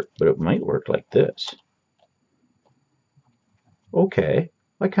not going to work, but it might work like this. Okay,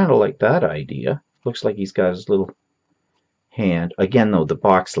 I kind of like that idea. Looks like he's got his little hand. Again, though, the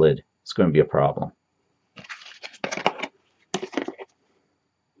box lid is going to be a problem.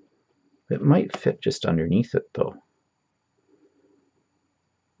 It might fit just underneath it, though.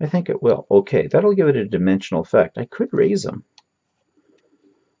 I think it will. Okay, that'll give it a dimensional effect. I could raise them.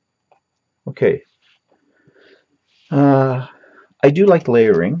 Okay. I do like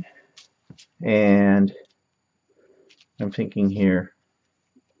layering, and I'm thinking here,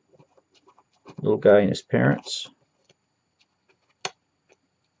 little guy and his parents.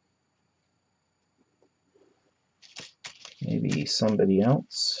 Maybe somebody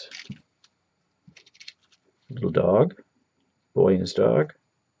else. Little dog, boy and his dog.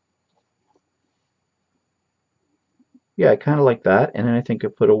 Yeah, I kind of like that, and then I think I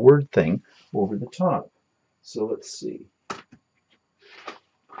put a word thing over the top. So let's see.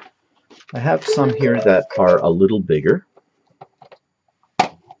 I have some here that are a little bigger.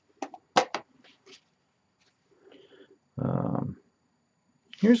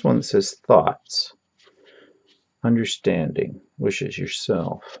 Here's one that says thoughts, understanding, wishes,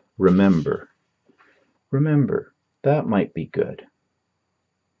 yourself, remember. remember, that might be good.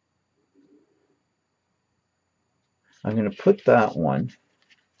 I'm going to put that one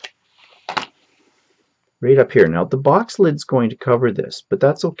right up here. Now the box lid's going to cover this, but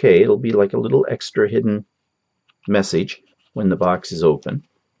that's okay. It'll be like a little extra hidden message when the box is open.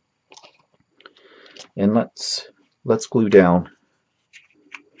 And let's glue down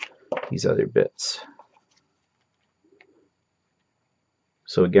these other bits.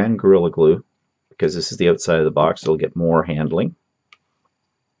 So again, Gorilla Glue, because this is the outside of the box, it'll get more handling.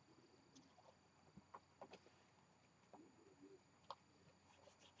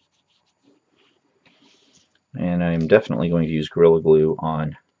 And I'm definitely going to use Gorilla Glue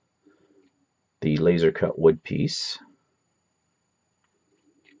on the laser cut wood piece.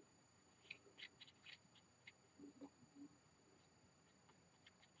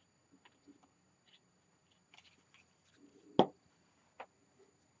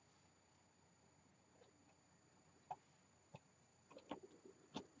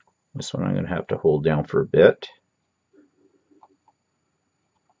 This one I'm going to have to hold down for a bit.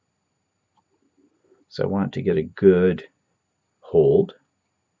 So I want to get a good hold.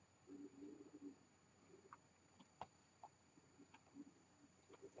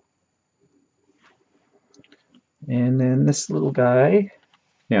 And then this little guy.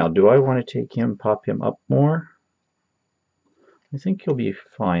 Now, do I want to take him, pop him up more? I think he'll be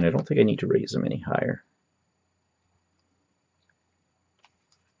fine. I don't think I need to raise him any higher.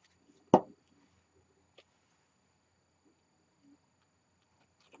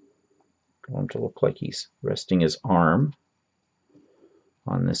 I want him to look like he's resting his arm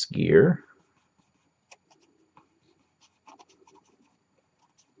on this gear.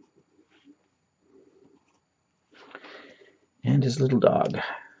 And his little dog.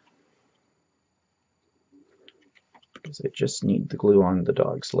 Because I just need the glue on the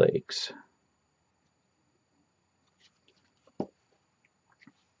dog's legs.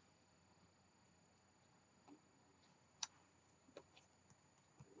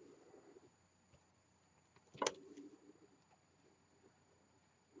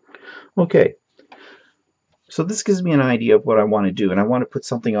 Okay, so this gives me an idea of what I want to do, and I want to put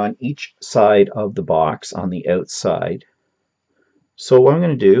something on each side of the box on the outside. So what I'm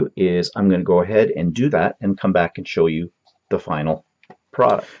going to do is I'm going to go ahead and do that and come back and show you the final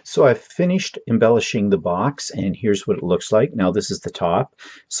product. So I've finished embellishing the box, and here's what it looks like. Now this is the top.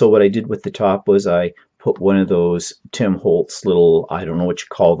 So what I did with the top was I put one of those Tim Holtz little, I don't know what you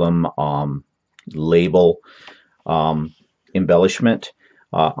call them, label embellishment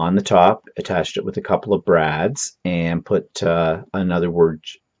on the top, attached it with a couple of brads, and put another word,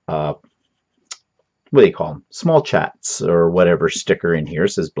 what do you call them? Small chats or whatever sticker in here. It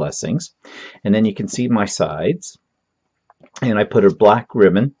says blessings. And then you can see my sides. And I put a black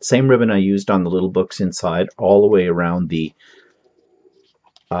ribbon, same ribbon I used on the little books inside, all the way around the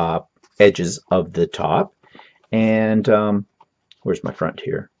edges of the top. And where's my front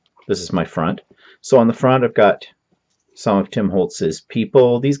here? This is my front. So on the front I've got some of Tim Holtz's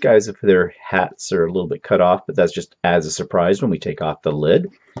people. These guys, if their hats are a little bit cut off, but that's just as a surprise when we take off the lid.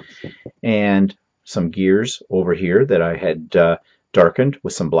 And some gears over here that I had darkened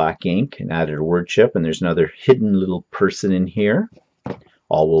with some black ink and added a word chip, and there's another hidden little person in here.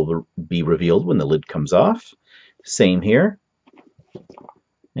 All will be revealed when the lid comes off. Same here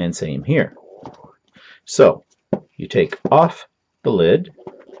and same here. So you take off the lid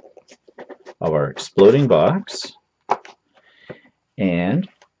of our exploding box and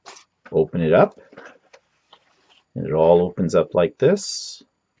open it up, and it all opens up like this.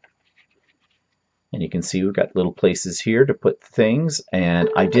 And you can see we've got little places here to put things, and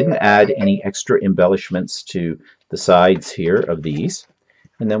I didn't add any extra embellishments to the sides here of these.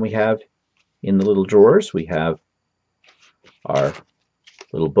 And then we have in the little drawers, we have our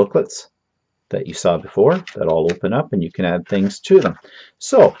little booklets that you saw before that all open up, and you can add things to them.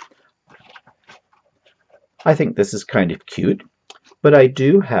 So I think this is kind of cute, but I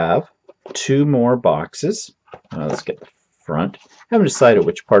do have two more boxes. Let's get the front. I haven't decided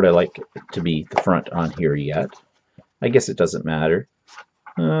which part I like to be the front on here yet. I guess it doesn't matter.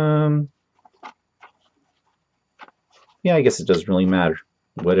 Yeah, I guess it doesn't really matter.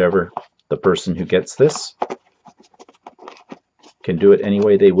 Whatever the person who gets this can do it any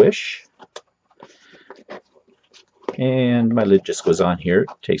way they wish. And my lid just goes on here.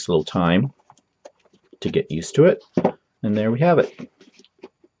 It takes a little time to get used to it. And there we have it.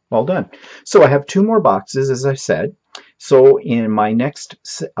 All done. So I have two more boxes, as I said. So in my next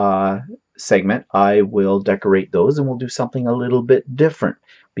segment, I will decorate those, and we'll do something a little bit different.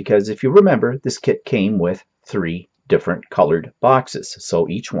 Because if you remember, this kit came with 3 different colored boxes. So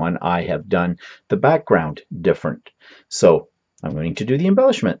each one I have done the background different. So I'm going to do the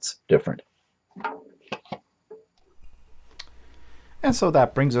embellishments different. And so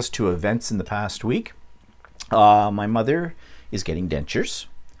that brings us to events in the past week. My mother is getting dentures.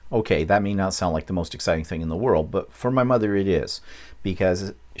 Okay, that may not sound like the most exciting thing in the world, but for my mother it is,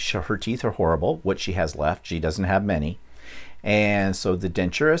 because her teeth are horrible. What she has left, she doesn't have many. And so the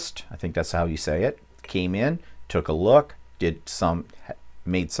denturist, I think that's how you say it, came in, took a look,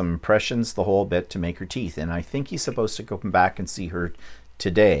 made some impressions the whole bit to make her teeth. And I think he's supposed to go back and see her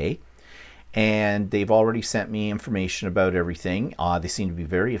today. And they've already sent me information about everything. They seem to be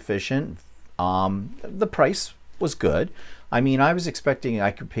very efficient. The price was good. I mean, I was expecting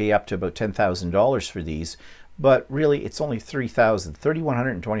I could pay up to about $10,000 for these, but really it's only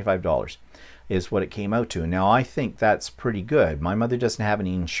 $3,125 is what it came out to. Now I think that's pretty good. My mother doesn't have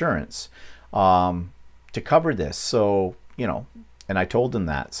any insurance to cover this, so you know, and I told them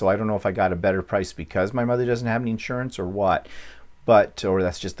that. So I don't know if I got a better price because my mother doesn't have any insurance or what. But, or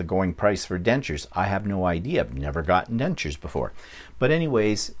that's just the going price for dentures. I have no idea. I've never gotten dentures before. But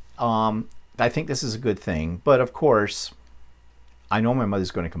anyways, I think this is a good thing. But of course, I know my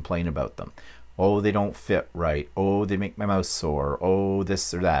mother's going to complain about them. Oh, they don't fit right. Oh, they make my mouth sore. Oh,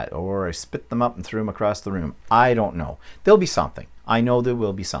 this or that. Or I spit them up and threw them across the room. I don't know. There'll be something. I know there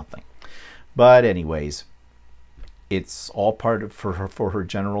will be something. But anyways, it's all part of for her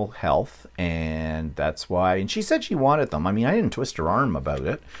general health, and that's why. And she said she wanted them. I mean, I didn't twist her arm about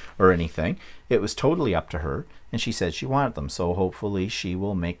it or anything. It was totally up to her, and she said she wanted them. So hopefully she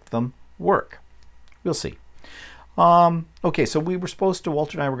will make them work. We'll see. Okay, so we were supposed to,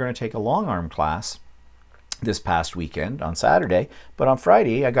 Walter and I were going to take a long arm class this past weekend on Saturday, but on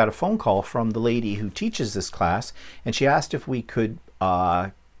Friday I got a phone call from the lady who teaches this class, and she asked if we could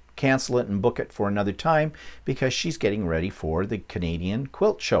cancel it and book it for another time because she's getting ready for the Canadian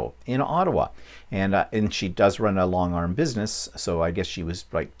Quilt Show in Ottawa, and she does run a long arm business, so I guess she was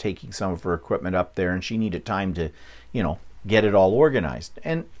like taking some of her equipment up there, and she needed time to, you know, get it all organized.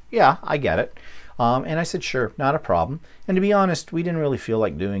 And yeah, I get it. And I said, sure, not a problem. And to be honest, we didn't really feel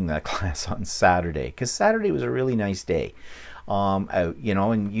like doing that class on Saturday because Saturday was a really nice day out, you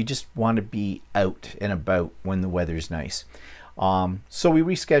know, and you just want to be out and about when the weather's nice. So we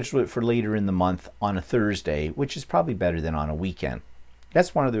rescheduled it for later in the month on a Thursday, which is probably better than on a weekend.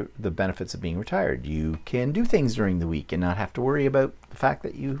 That's one of the benefits of being retired. You can do things during the week and not have to worry about the fact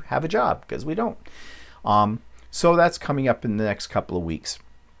that you have a job, because we don't. So that's coming up in the next couple of weeks.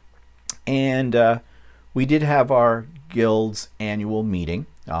 And we did have our Guild's annual meeting.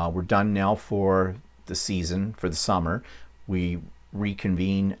 We're done now for the season, for the summer. We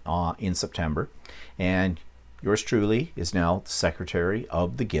reconvene in September. And yours truly is now the secretary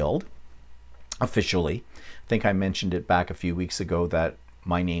of the Guild, officially. I think I mentioned it back a few weeks ago that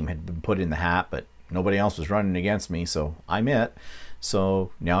my name had been put in the hat, but nobody else was running against me, so I'm it. So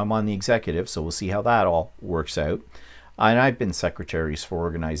now I'm on the executive, so we'll see how that all works out. And I've been secretaries for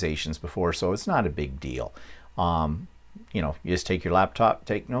organizations before, so it's not a big deal. You know, you just take your laptop,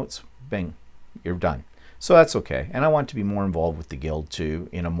 take notes, bing, you're done. So that's okay. And I want to be more involved with the Guild too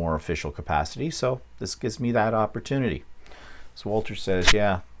in a more official capacity, so this gives me that opportunity. So Walter says,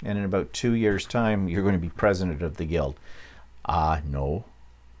 yeah, and in about 2 years' time, you're going to be president of the Guild. No,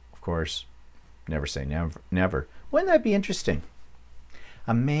 of course, never say never. Never. Wouldn't that be interesting?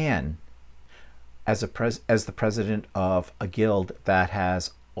 A man as the president of a guild that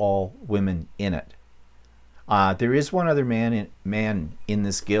has all women in it. There is one other man in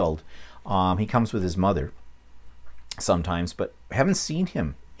this guild. He comes with his mother sometimes, but I haven't seen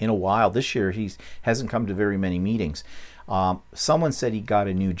him in a while. This year he hasn't come to very many meetings. Someone said he got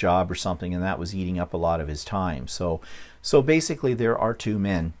a new job or something, and that was eating up a lot of his time. So basically there are 2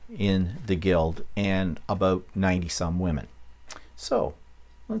 men in the guild and about 90-some women. So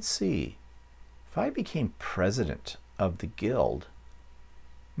let's see. If I became president of the Guild,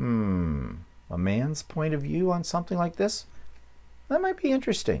 a man's point of view on something like this, that might be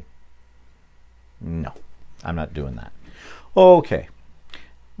interesting. No, I'm not doing that. Okay,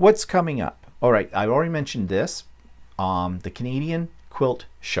 what's coming up? All right, I already mentioned this. The Canadian Quilt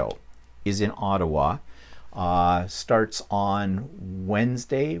Show is in Ottawa. Starts on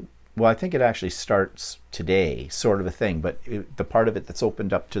Wednesday. Well, I think it actually starts today, sort of a thing, but the part of it that's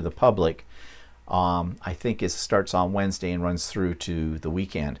opened up to the public, I think it starts on Wednesday and runs through to the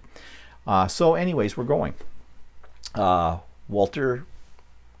weekend. So anyways, we're going. Walter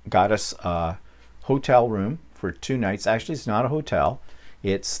got us a hotel room for 2 nights. Actually, it's not a hotel.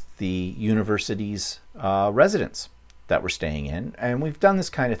 It's the university's residence that we're staying in, and we've done this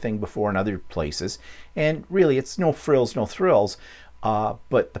kind of thing before in other places, and really it's no frills, no thrills,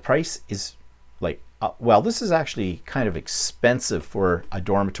 but the price is like, well, this is actually kind of expensive for a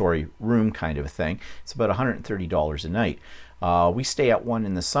dormitory room kind of a thing. It's about $130 a night. We stay at one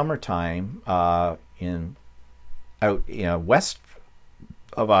in the summertime out west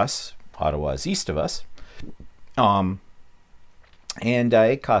of us. Ottawa is east of us, and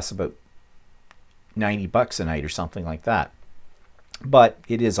it costs about $90 a night or something like that. But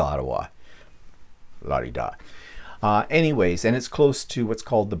it is Ottawa, la-di-da. Anyways, and it's close to what's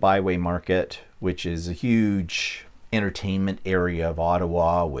called the Byway Market, which is a huge entertainment area of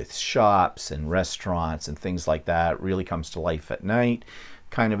Ottawa with shops and restaurants and things like that. It really comes to life at night,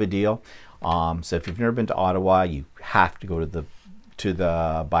 kind of a deal. So if you've never been to Ottawa, you have to go to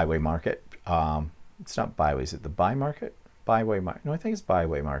the Byway Market. It's not Byway, is it the By Market? Byway Market? No, I think it's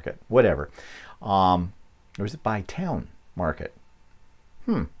Byway Market. Whatever. Or is it Bytown Market?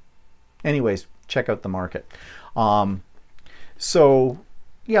 Anyways, check out the market. So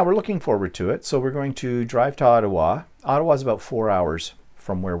yeah, we're looking forward to it. So we're going to drive to Ottawa. Ottawa is about 4 hours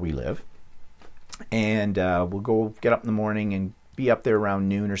from where we live. And we'll go get up in the morning and be up there around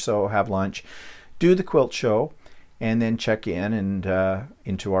noon or so, have lunch, do the quilt show, and then check in and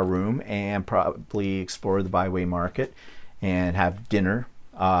into our room and probably explore the Byway Market and have dinner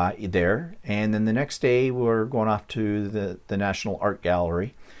there. And then the next day we're going off to the National Art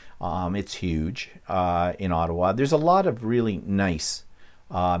Gallery. It's huge in Ottawa. There's a lot of really nice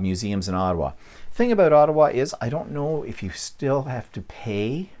museums in Ottawa. The thing about Ottawa is I don't know if you still have to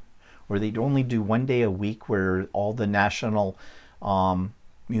pay, or they'd only do 1 day a week where all the national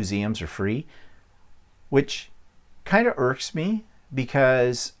museums are free, which kind of irks me,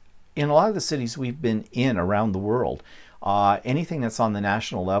 because in a lot of the cities we've been in around the world, anything that's on the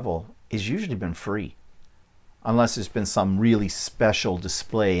national level is usually been free, unless there's been some really special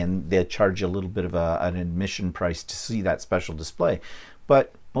display and they charge you a little bit of an admission price to see that special display.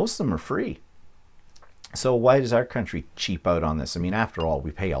 But most of them are free. So why does our country cheap out on this? I mean, after all,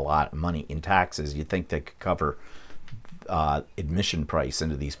 we pay a lot of money in taxes. You'd think they could cover admission price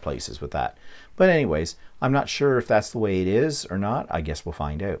into these places with that. But anyways, I'm not sure if that's the way it is or not. I guess we'll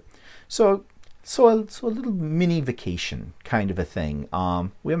find out. So a little mini vacation kind of a thing.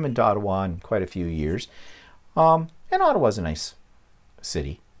 We haven't been to Ottawa in quite a few years. And Ottawa's a nice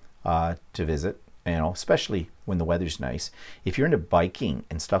city to visit, you know, especially when the weather's nice. If you're into biking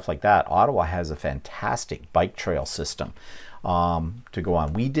and stuff like that, Ottawa has a fantastic bike trail system to go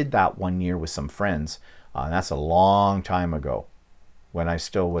on. We did that one year with some friends. That's a long time ago, when I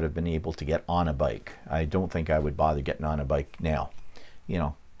still would have been able to get on a bike. I don't think I would bother getting on a bike now. You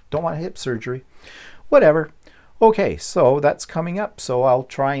know, don't want hip surgery. Whatever. Okay, so that's coming up. So I'll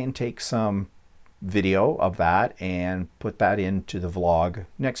try and take some video of that and put that into the vlog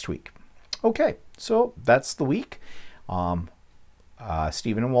next week. Okay, so that's the week.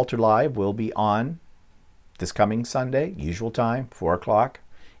 Stephen and Walter Live will be on this coming Sunday, usual time, 4 o'clock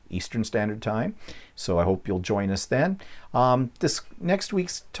Eastern Standard Time. So I hope you'll join us then. This next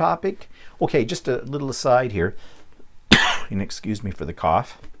week's topic, okay, just a little aside here, and excuse me for the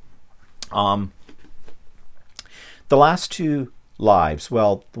cough. The last two lives,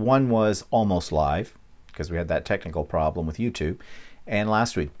 well, one was almost live because we had that technical problem with YouTube, and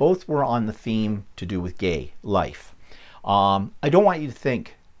last week both were on the theme to do with gay life. I don't want you to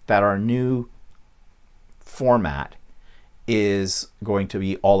think that our new format is going to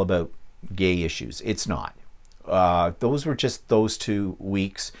be all about gay issues. It's not. Those were just those 2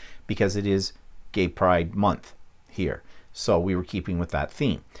 weeks because it is Gay Pride Month here, so we were keeping with that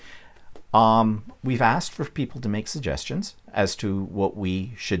theme. We've asked for people to make suggestions as to what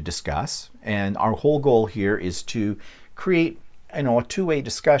we should discuss, and our whole goal here is to create, you know, a two-way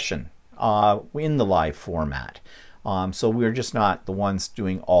discussion in the live format. So we're just not the ones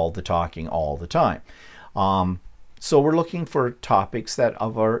doing all the talking all the time. So we're looking for topics that are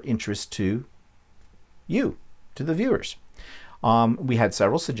of our interest to you, to the viewers. We had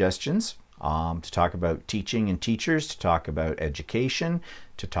several suggestions to talk about teaching and teachers, to talk about education,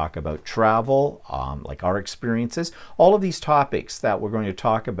 to talk about travel, like our experiences. All of these topics that we're going to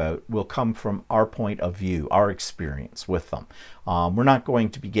talk about will come from our point of view, our experience with them. We're not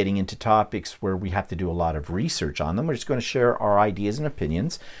going to be getting into topics where we have to do a lot of research on them. We're just going to share our ideas and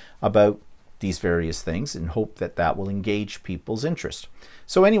opinions about these various things and hope that that will engage people's interest.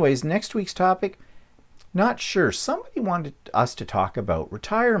 So anyways, next week's topic, not sure. Somebody wanted us to talk about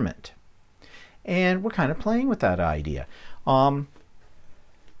retirement, and we're kind of playing with that idea.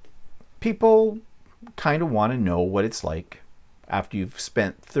 People kind of want to know what it's like after you've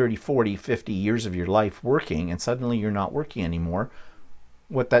spent 30, 40, 50 years of your life working and suddenly you're not working anymore,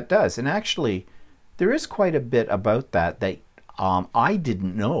 what that does. And actually, there is quite a bit about that I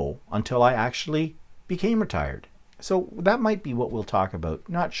didn't know until I actually became retired. So that might be what we'll talk about.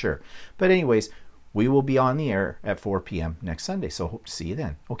 Not sure. But anyways, we will be on the air at 4 p.m. next Sunday. So hope to see you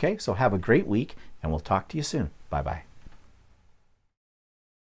then. Okay, so have a great week and we'll talk to you soon. Bye-bye.